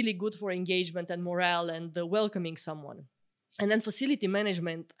 That's really good for engagement and morale and welcoming someone. And then facility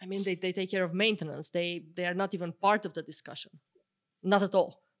management, I mean, they take care of maintenance. They are not even part of the discussion. Not at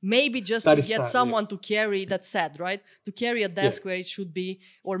all. Maybe just That to is get sad. Yeah, someone to carry, that's sad, right? To carry a yeah. desk where it should be,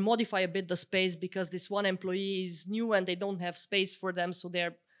 or modify a bit the space because this one employee is new and they don't have space for them, so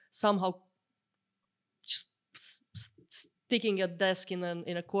they're somehow just taking a desk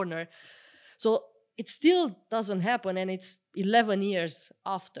in a corner. So it still doesn't happen, and it's 11 years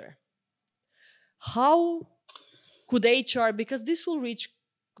after. How could HR, because this will reach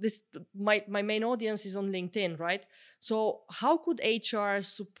this, my main audience is on LinkedIn, right? So how could HR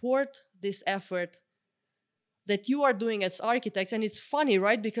support this effort that you are doing as architects? And it's funny,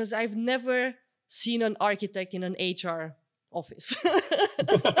 right? Because I've never seen an architect in an HR office.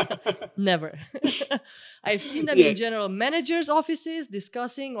 Never. I've seen them Yeah. in general managers' offices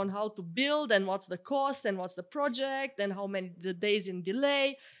discussing on how to build and what's the cost and what's the project and how many the days in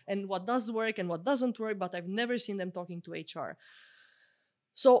delay and what does work and what doesn't work, but I've never seen them talking to HR.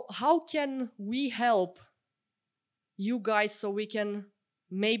 So how can we help you guys so we can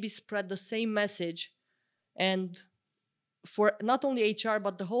maybe spread the same message, and for not only HR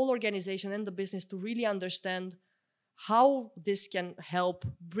but the whole organization and the business to really understand how this can help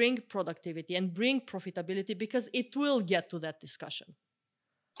bring productivity and bring profitability, because it will get to that discussion.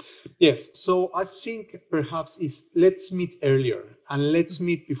 Yes, so I think perhaps is let's meet earlier and let's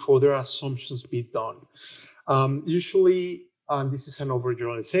meet before there are assumptions be done. Usually, this is an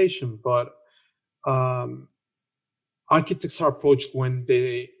overgeneralization, but um, architects are approached when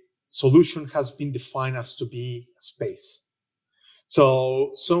the solution has been defined as to be a space.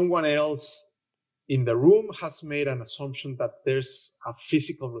 So someone else in the room has made an assumption that there's a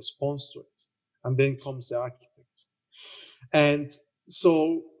physical response to it, and then comes the architect. And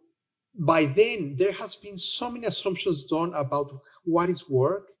so by then, there has been so many assumptions done about what is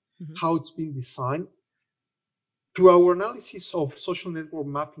work, how it's been designed. Through our analysis of social network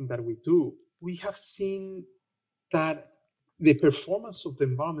mapping that we do, we have seen that the performance of the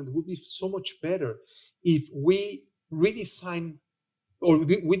environment would be so much better if we redesign or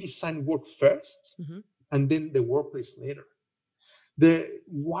we design work 1st and then the workplace later.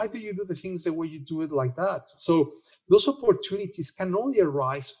 Why do you do the things the way you do it like that? So those opportunities can only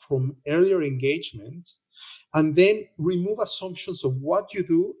arise from earlier engagement, and then remove assumptions of what you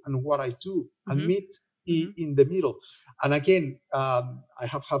do and what I do, and meet in the middle. And again, I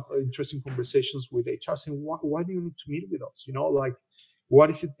have had interesting conversations with HR saying, why do you need to meet with us? Like, what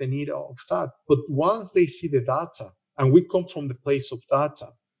is it the need of that? But once they see the data, and we come from the place of data,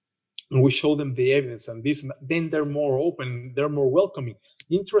 and we show them the evidence and this, then they're more open, they're more welcoming.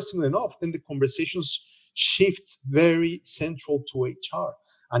 Interestingly enough, then the conversations shift very central to HR,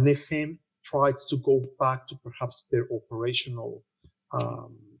 and FM tries to go back to perhaps their operational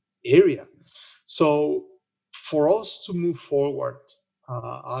um, area. So for us to move forward,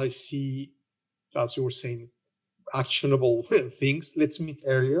 I see, as you were saying, actionable things. Let's meet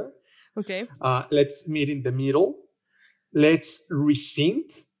earlier. Okay. Let's meet in the middle. Let's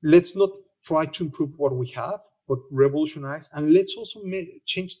rethink. Let's not try to improve what we have, but revolutionize. And let's also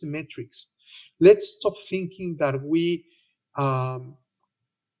change the metrics. Let's stop thinking that um,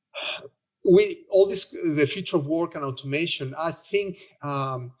 we all this the future of work and automation. I think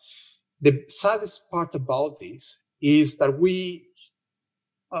the saddest part about this is that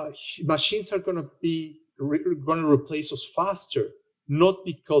machines are going to be going to replace us faster, not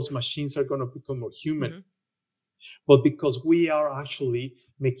because machines are going to become more human, but because we are actually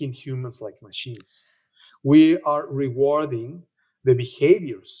making humans like machines. We are rewarding the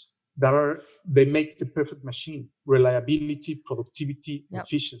behaviors they make the perfect machine: reliability, productivity,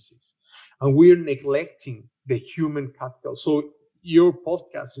 efficiencies. And we're neglecting the human capital. So your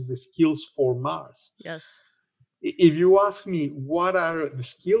podcast is the skills for Mars. Yes. If you ask me what are the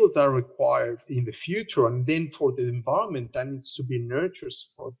skills that are required in the future, and then for the environment that needs to be nurtured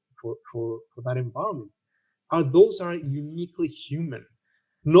for that environment, those are uniquely human,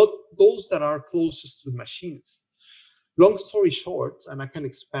 not those that are closest to the machines. Long story short, and I can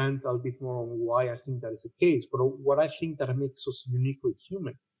expand a bit more on why I think that is the case, but what I think that makes us uniquely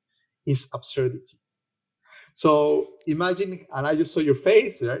human is absurdity. So imagine, and I just saw your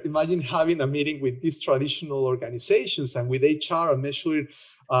face there, imagine having a meeting with these traditional organizations and with HR and measuring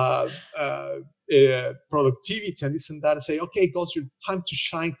uh, uh, productivity and this and that, and say, okay, guys, your time to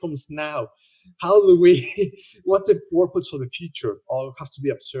shine comes now. How do we, what's the purpose of the future? Oh, it has to be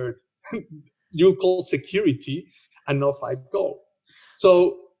absurd. You call security, and off I go.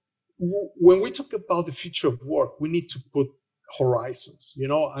 So when we talk about the future of work, we need to put horizons,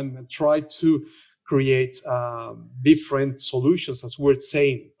 and try to create different solutions. As we're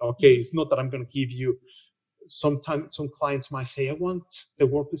saying, okay, it's not that I'm going to give you. Sometimes some clients might say, I want the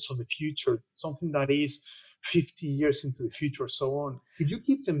workplace of the future, something that is 50 years into the future, so on. If you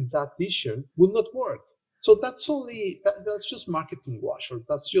give them that vision, will not work. So that's just marketing wash, or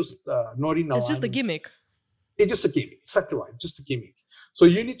that's just not in It's just a alignment. gimmick. It's just a gimmick, exactly right, just a gimmick. So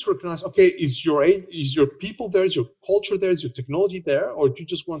you need to recognize, okay, is your people there, is your culture there, is your technology there, or do you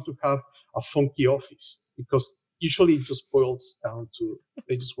just want to have a funky office? Because usually it just boils down to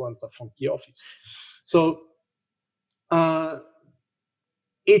they just want a funky office. So uh,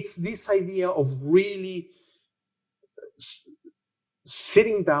 it's this idea of really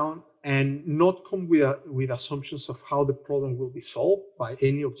sitting down and not come with assumptions of how the problem will be solved by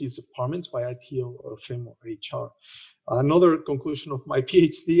any of these departments, by IT or FEM or HR. Another conclusion of my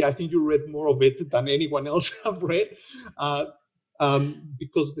PhD, I think you read more of it than anyone else have read, uh,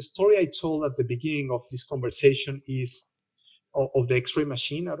 because the story I told at the beginning of this conversation is of the X-ray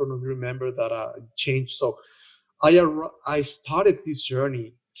machine. I don't know if you remember that change. So I started this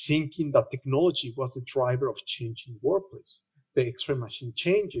journey thinking that technology was the driver of change in the workplace. The X-ray machine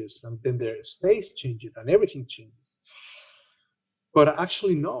changes, and then the space changes, and everything changes. But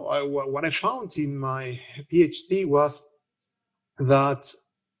actually, no. What I found in my PhD was that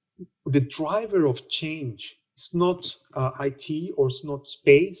the driver of change is not IT or it's not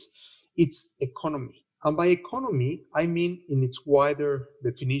space, it's economy. And by economy, I mean in its wider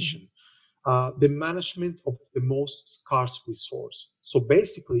definition, the management of the most scarce resource. So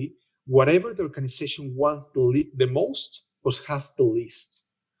basically, whatever the organization wants the most must have the least.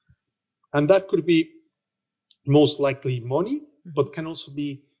 And that could be most likely money, but can also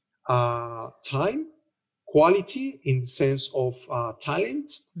be time, quality in the sense of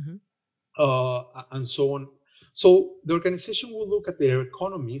talent, and so on. So the organization will look at their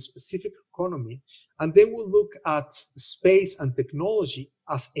economy, specific economy, and they will look at space and technology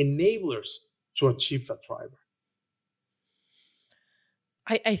as enablers to achieve that driver.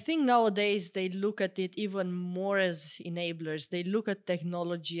 I think nowadays they look at it even more as enablers. They look at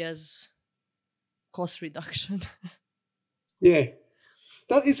technology as cost reduction. Yeah,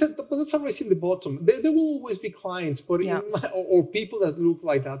 but that's always in the bottom. There will always be clients, but Yeah. or people that look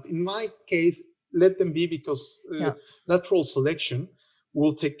like that. In my case, let them be because Yeah. natural selection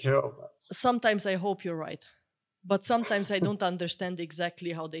will take care of that. Sometimes I hope you're right, but sometimes I don't understand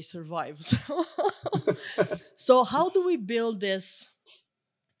exactly how they survive. So how do we build this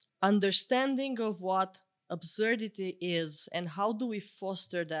understanding of what absurdity is, and how do we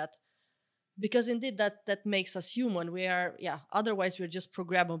foster that? Because indeed that makes us human. We are, yeah, otherwise we're just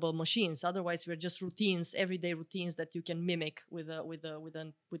programmable machines. Otherwise we're just routines, everyday routines that you can mimic with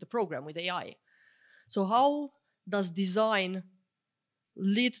a program, with AI. So how does design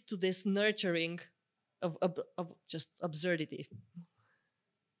lead to this nurturing of just absurdity?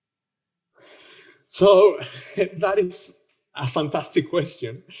 So that is a fantastic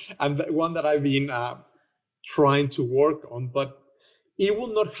question, and one that I've been trying to work on, but it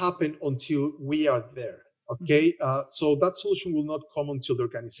will not happen until we are there. Okay, so that solution will not come until the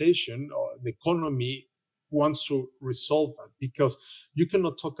organization or the economy wants to resolve that, because you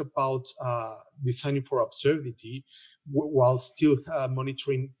cannot talk about designing for absurdity while still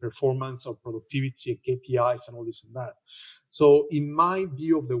monitoring performance or productivity and KPIs and all this and that. So, in my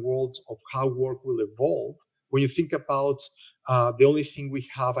view of the world of how work will evolve, when you think about the only thing we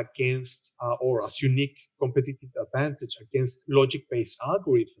have against or as unique competitive advantage against logic-based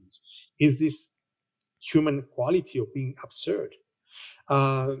algorithms is this human quality of being absurd.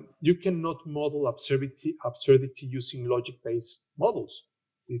 You cannot model absurdity using logic-based models.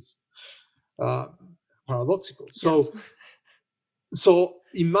 It's uh, paradoxical. Yes. So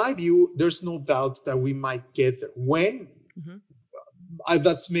in my view, there's no doubt that we might get there. When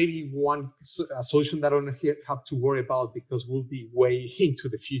that's maybe one solution that I don't have to worry about because we'll be way into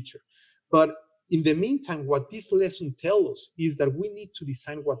the future. But in the meantime, what this lesson tells us is that we need to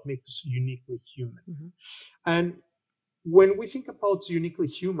design what makes us uniquely human. And when we think about uniquely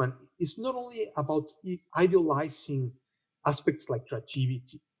human, it's not only about idealizing aspects like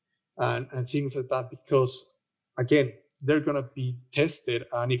creativity and things like that, because again, they're going to be tested.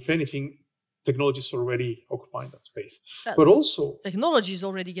 And if anything, technology is already occupying that space. But also, Technology is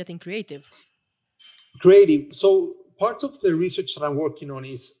already getting creative. creative. So part of the research that I'm working on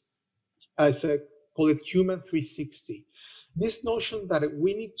is, as I call it, human 360. This notion that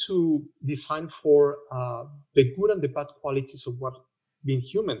we need to design for the good and the bad qualities of what being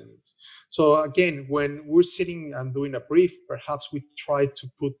human means. So again, when we're sitting and doing a brief, perhaps we try to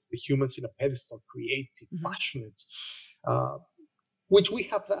put the humans in a pedestal, creative, passionate, uh, which we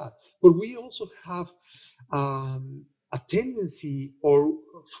have that, but we also have a tendency or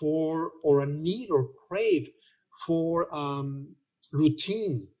a need or crave for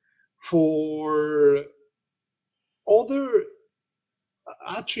routine, for other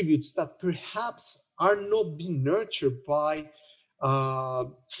attributes that perhaps are not being nurtured by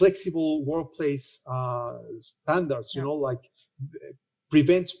flexible workplace standards. You know, like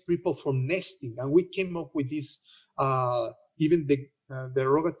prevents people from nesting. And we came up with this, even the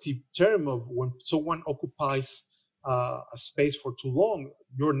derogative term of when someone occupies a space for too long,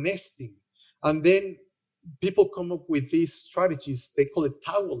 you're nesting. And then people come up with these strategies. They call it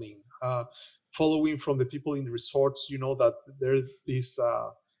toweling, following from the people in the resorts. You know that there's these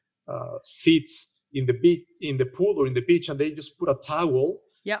seats in the beach, in the pool or in the beach, and they just put a towel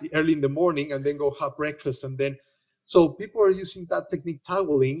Yeah. early in the morning and then go have breakfast. And then, so people are using that technique,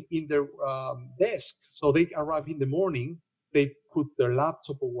 toweling, in their desk. So they arrive in the morning, they put their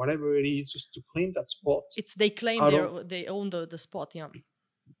laptop or whatever it is just to clean that spot. It's they claim out of they own the spot. Yeah.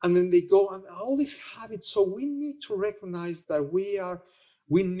 and then they go, and all these habits. So we need to recognize that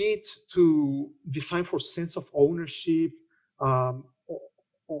we need to design for sense of ownership, of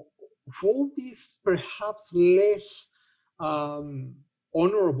all these perhaps less um,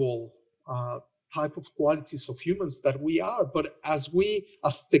 honorable type of qualities of humans that we are. But as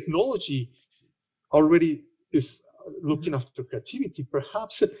technology already is looking after creativity,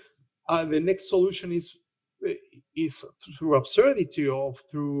 perhaps the next solution is through absurdity, or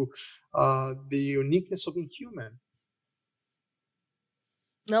through the uniqueness of being human.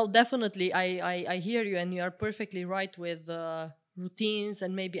 No, definitely. I hear you, and you are perfectly right with routines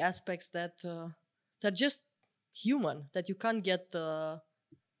and maybe aspects that just human, that you can't get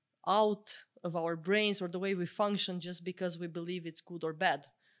out of our brains or the way we function just because we believe it's good or bad.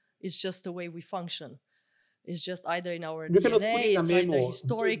 It's just the way we function. It's just either in our You cannot put DNA, in a it's either memo, do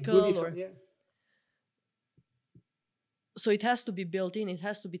historical, this, or yeah. so it has to be built in, it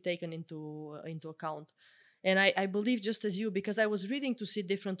has to be taken into account. And I believe just as you, because I was reading to see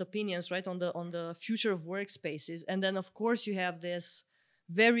different opinions, right, on the future of workspaces. And then of course you have this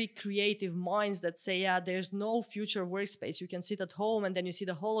very creative minds that say, yeah, there's no future workspace. You can sit at home and then you see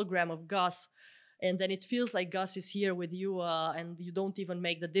the hologram of Gus, and then it feels like Gus is here with you, and you don't even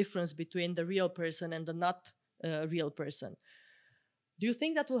make the difference between the real person and the not real person. Do you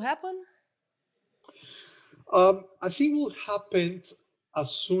think that will happen? I think will happen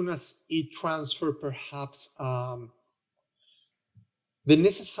as soon as it transfer perhaps the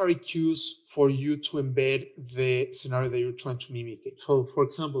necessary cues for you to embed the scenario that you're trying to mimic it. So, for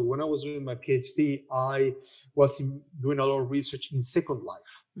example, when I was doing my PhD, I was doing a lot of research in Second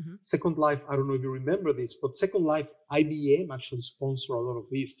Life. Mm-hmm. Second Life, I don't know if you remember this, but Second Life, IBM actually sponsor a lot of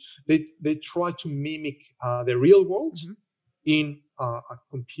these. They try to mimic the real world Mm-hmm. in a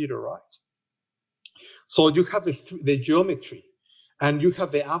computer, right? So you have the geometry, and you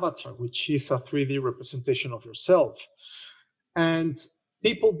have the avatar, which is a 3D representation of yourself. And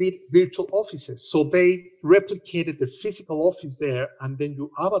people did virtual offices. So they replicated the physical office there, and then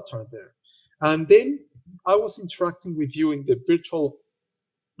you avatar there. And then I was interacting with you in the virtual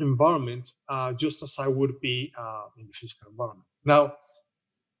environment, just as I would be in the physical environment. Now,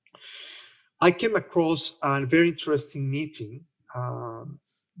 I came across a very interesting meeting,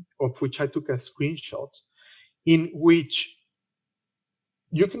 of which I took a screenshot, in which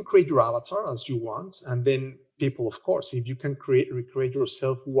you can create your avatar as you want, and then people, of course, if you can recreate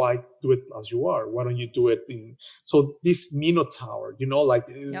yourself, why do it as you are? Why don't you do it in, so this minotaur, like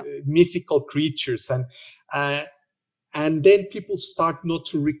Yeah. mythical creatures, uh, and then people start not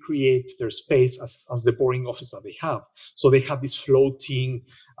to recreate their space as the boring office that they have. So they have these floating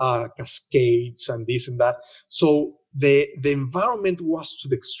cascades and this and that. So the environment was to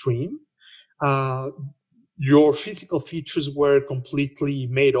the extreme. uh, your physical features were completely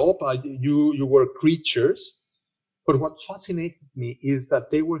made up. You were creatures. But what fascinated me is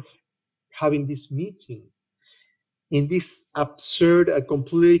that they were having this meeting in this absurd,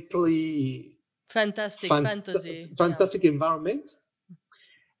 completely Fantastic fantasy. Yeah. fantastic environment,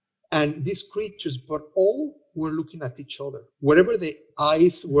 and these creatures, but all were looking at each other. Wherever the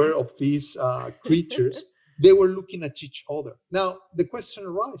eyes were of these creatures, they were looking at each other. Now, the question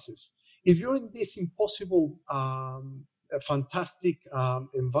arises, if you're in this impossible, fantastic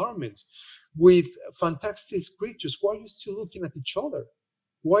environment with fantastic creatures, why are you still looking at each other?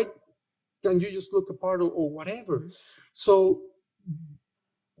 Why can you just look apart, or whatever? Mhm. So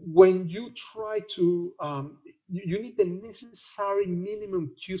when you try to, you need the necessary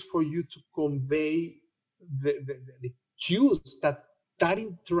minimum cues for you to convey the cues that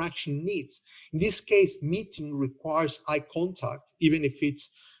interaction needs. In this case, meeting requires eye contact, even if it's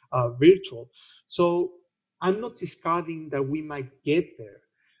virtual. So I'm not discarding that we might get there,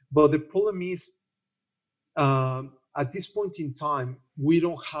 but the problem is, at this point in time, we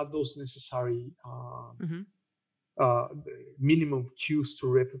don't have those necessary Mhm. uh, minimum cues to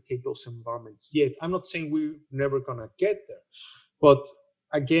replicate those environments yet. I'm not saying we're never gonna get there, but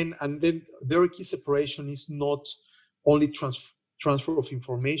again, and then their key separation is not only transfer of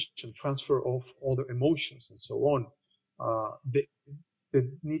information, transfer of other emotions, and so on. The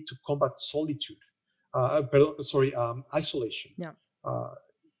need to combat solitude, isolation. Yeah.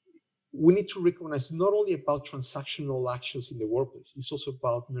 We need to recognize not only about transactional actions in the workplace, it's also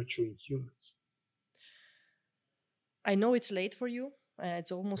about nurturing humans. I know it's late for you.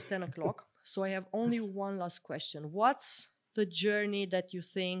 It's almost 10 o'clock. So I have only one last question. What's the journey that you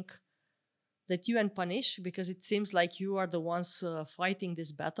think that you and Panish, because it seems like you are the ones fighting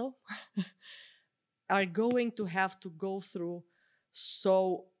this battle, are going to have to go through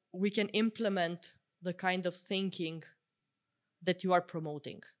so we can implement the kind of thinking that you are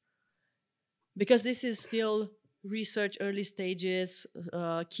promoting? Because this is still research, early stages,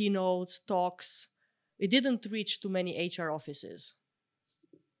 keynotes, talks. It didn't reach too many HR offices.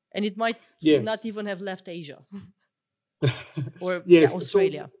 And it might Yes. not even have left Asia or Yes.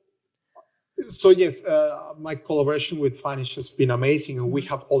 Australia. So yes, my collaboration with Finnish has been amazing, and we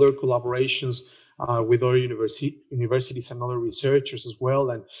have other collaborations with other universities and other researchers as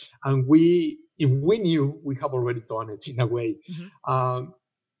well. And we, if we knew, we have already done it in a way.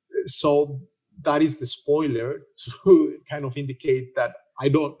 So that is the spoiler to kind of indicate that I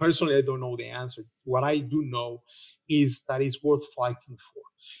don't know the answer. What I do know is that it's worth fighting for.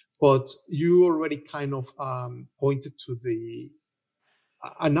 But you already kind of pointed to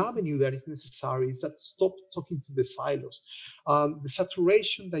an avenue that is necessary is that stop talking to the silos. The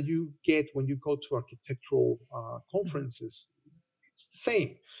saturation that you get when you go to architectural conferences, it's the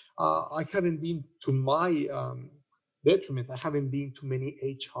same. I haven't been to my detriment. I haven't been to many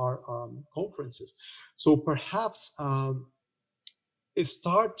HR conferences. So perhaps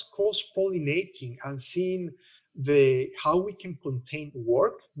start cross-pollinating and seeing how we can contain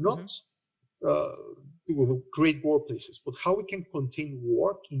work, not uh, great workplaces, but how we can contain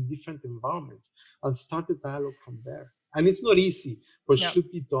work in different environments and start the dialogue from there. And it's not easy, but should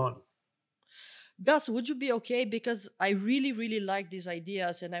be done. Gus, would you be okay? Because I really, really like these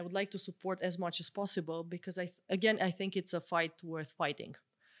ideas and I would like to support as much as possible because I think it's a fight worth fighting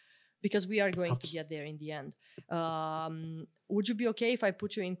because we are going to get there in the end. Would you be okay if I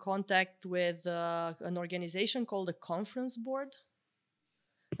put you in contact with an organization called the Conference Board?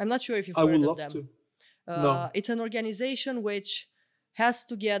 I'm not sure if you've heard of them. No. It's an organization which gathers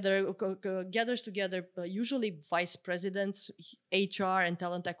together usually vice presidents, HR and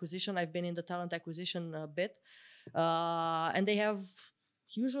talent acquisition. I've been in the talent acquisition a bit. And they have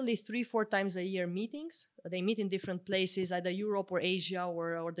usually 3-4 times a year meetings. They meet in different places, either Europe or Asia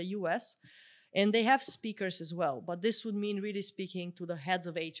or the US. And they have speakers as well. But this would mean really speaking to the heads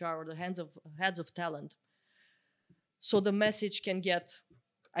of HR or the heads of talent. So the message can get,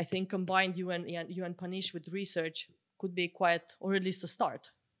 I think, combined you and Panish with research could be quite, or at least a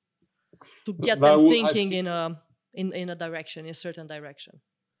start to get them thinking in a direction, in a certain direction.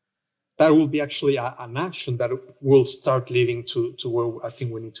 That will be actually an action that will start leading to where I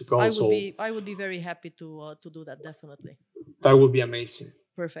think we need to go. I would be very happy to do that, definitely. That would be amazing.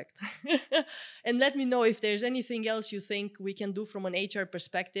 Perfect. And let me know if there's anything else you think we can do from an HR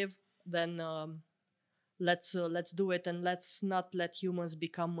perspective. Then let's do it, and let's not let humans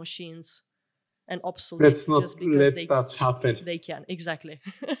become machines and obsolete just because that happen. They can, exactly.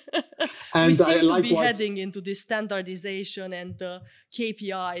 And we seem to be heading into this standardization and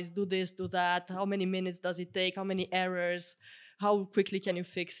KPIs, do this, do that. How many minutes does it take? How many errors? How quickly can you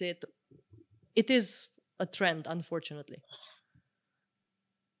fix it? It is a trend, unfortunately.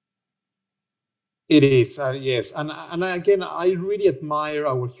 It is, yes. And again, I really admire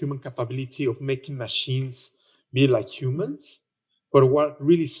our human capability of making machines be like humans. But what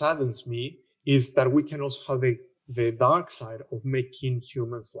really saddens me is that we can also have the dark side of making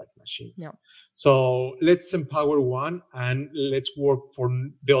humans like machines. Yeah. So let's empower one and let's work for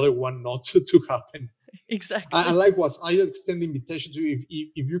the other one not to happen. Exactly. And likewise, I extend the invitation to you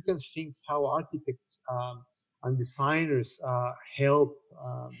if you can think how architects and designers help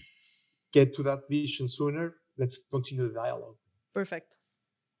get to that vision sooner, let's continue the dialogue. Perfect.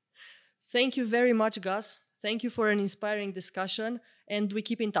 Thank you very much, Gus. Thank you for an inspiring discussion, and we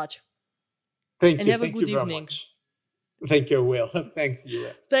keep in touch. Thank and you. Have Thank a good you very evening. Much. Thank you, Will. Thanks,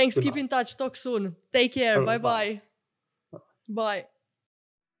 Julia. Thanks. Keep in touch. Talk soon. Take care. Bye-bye. Bye.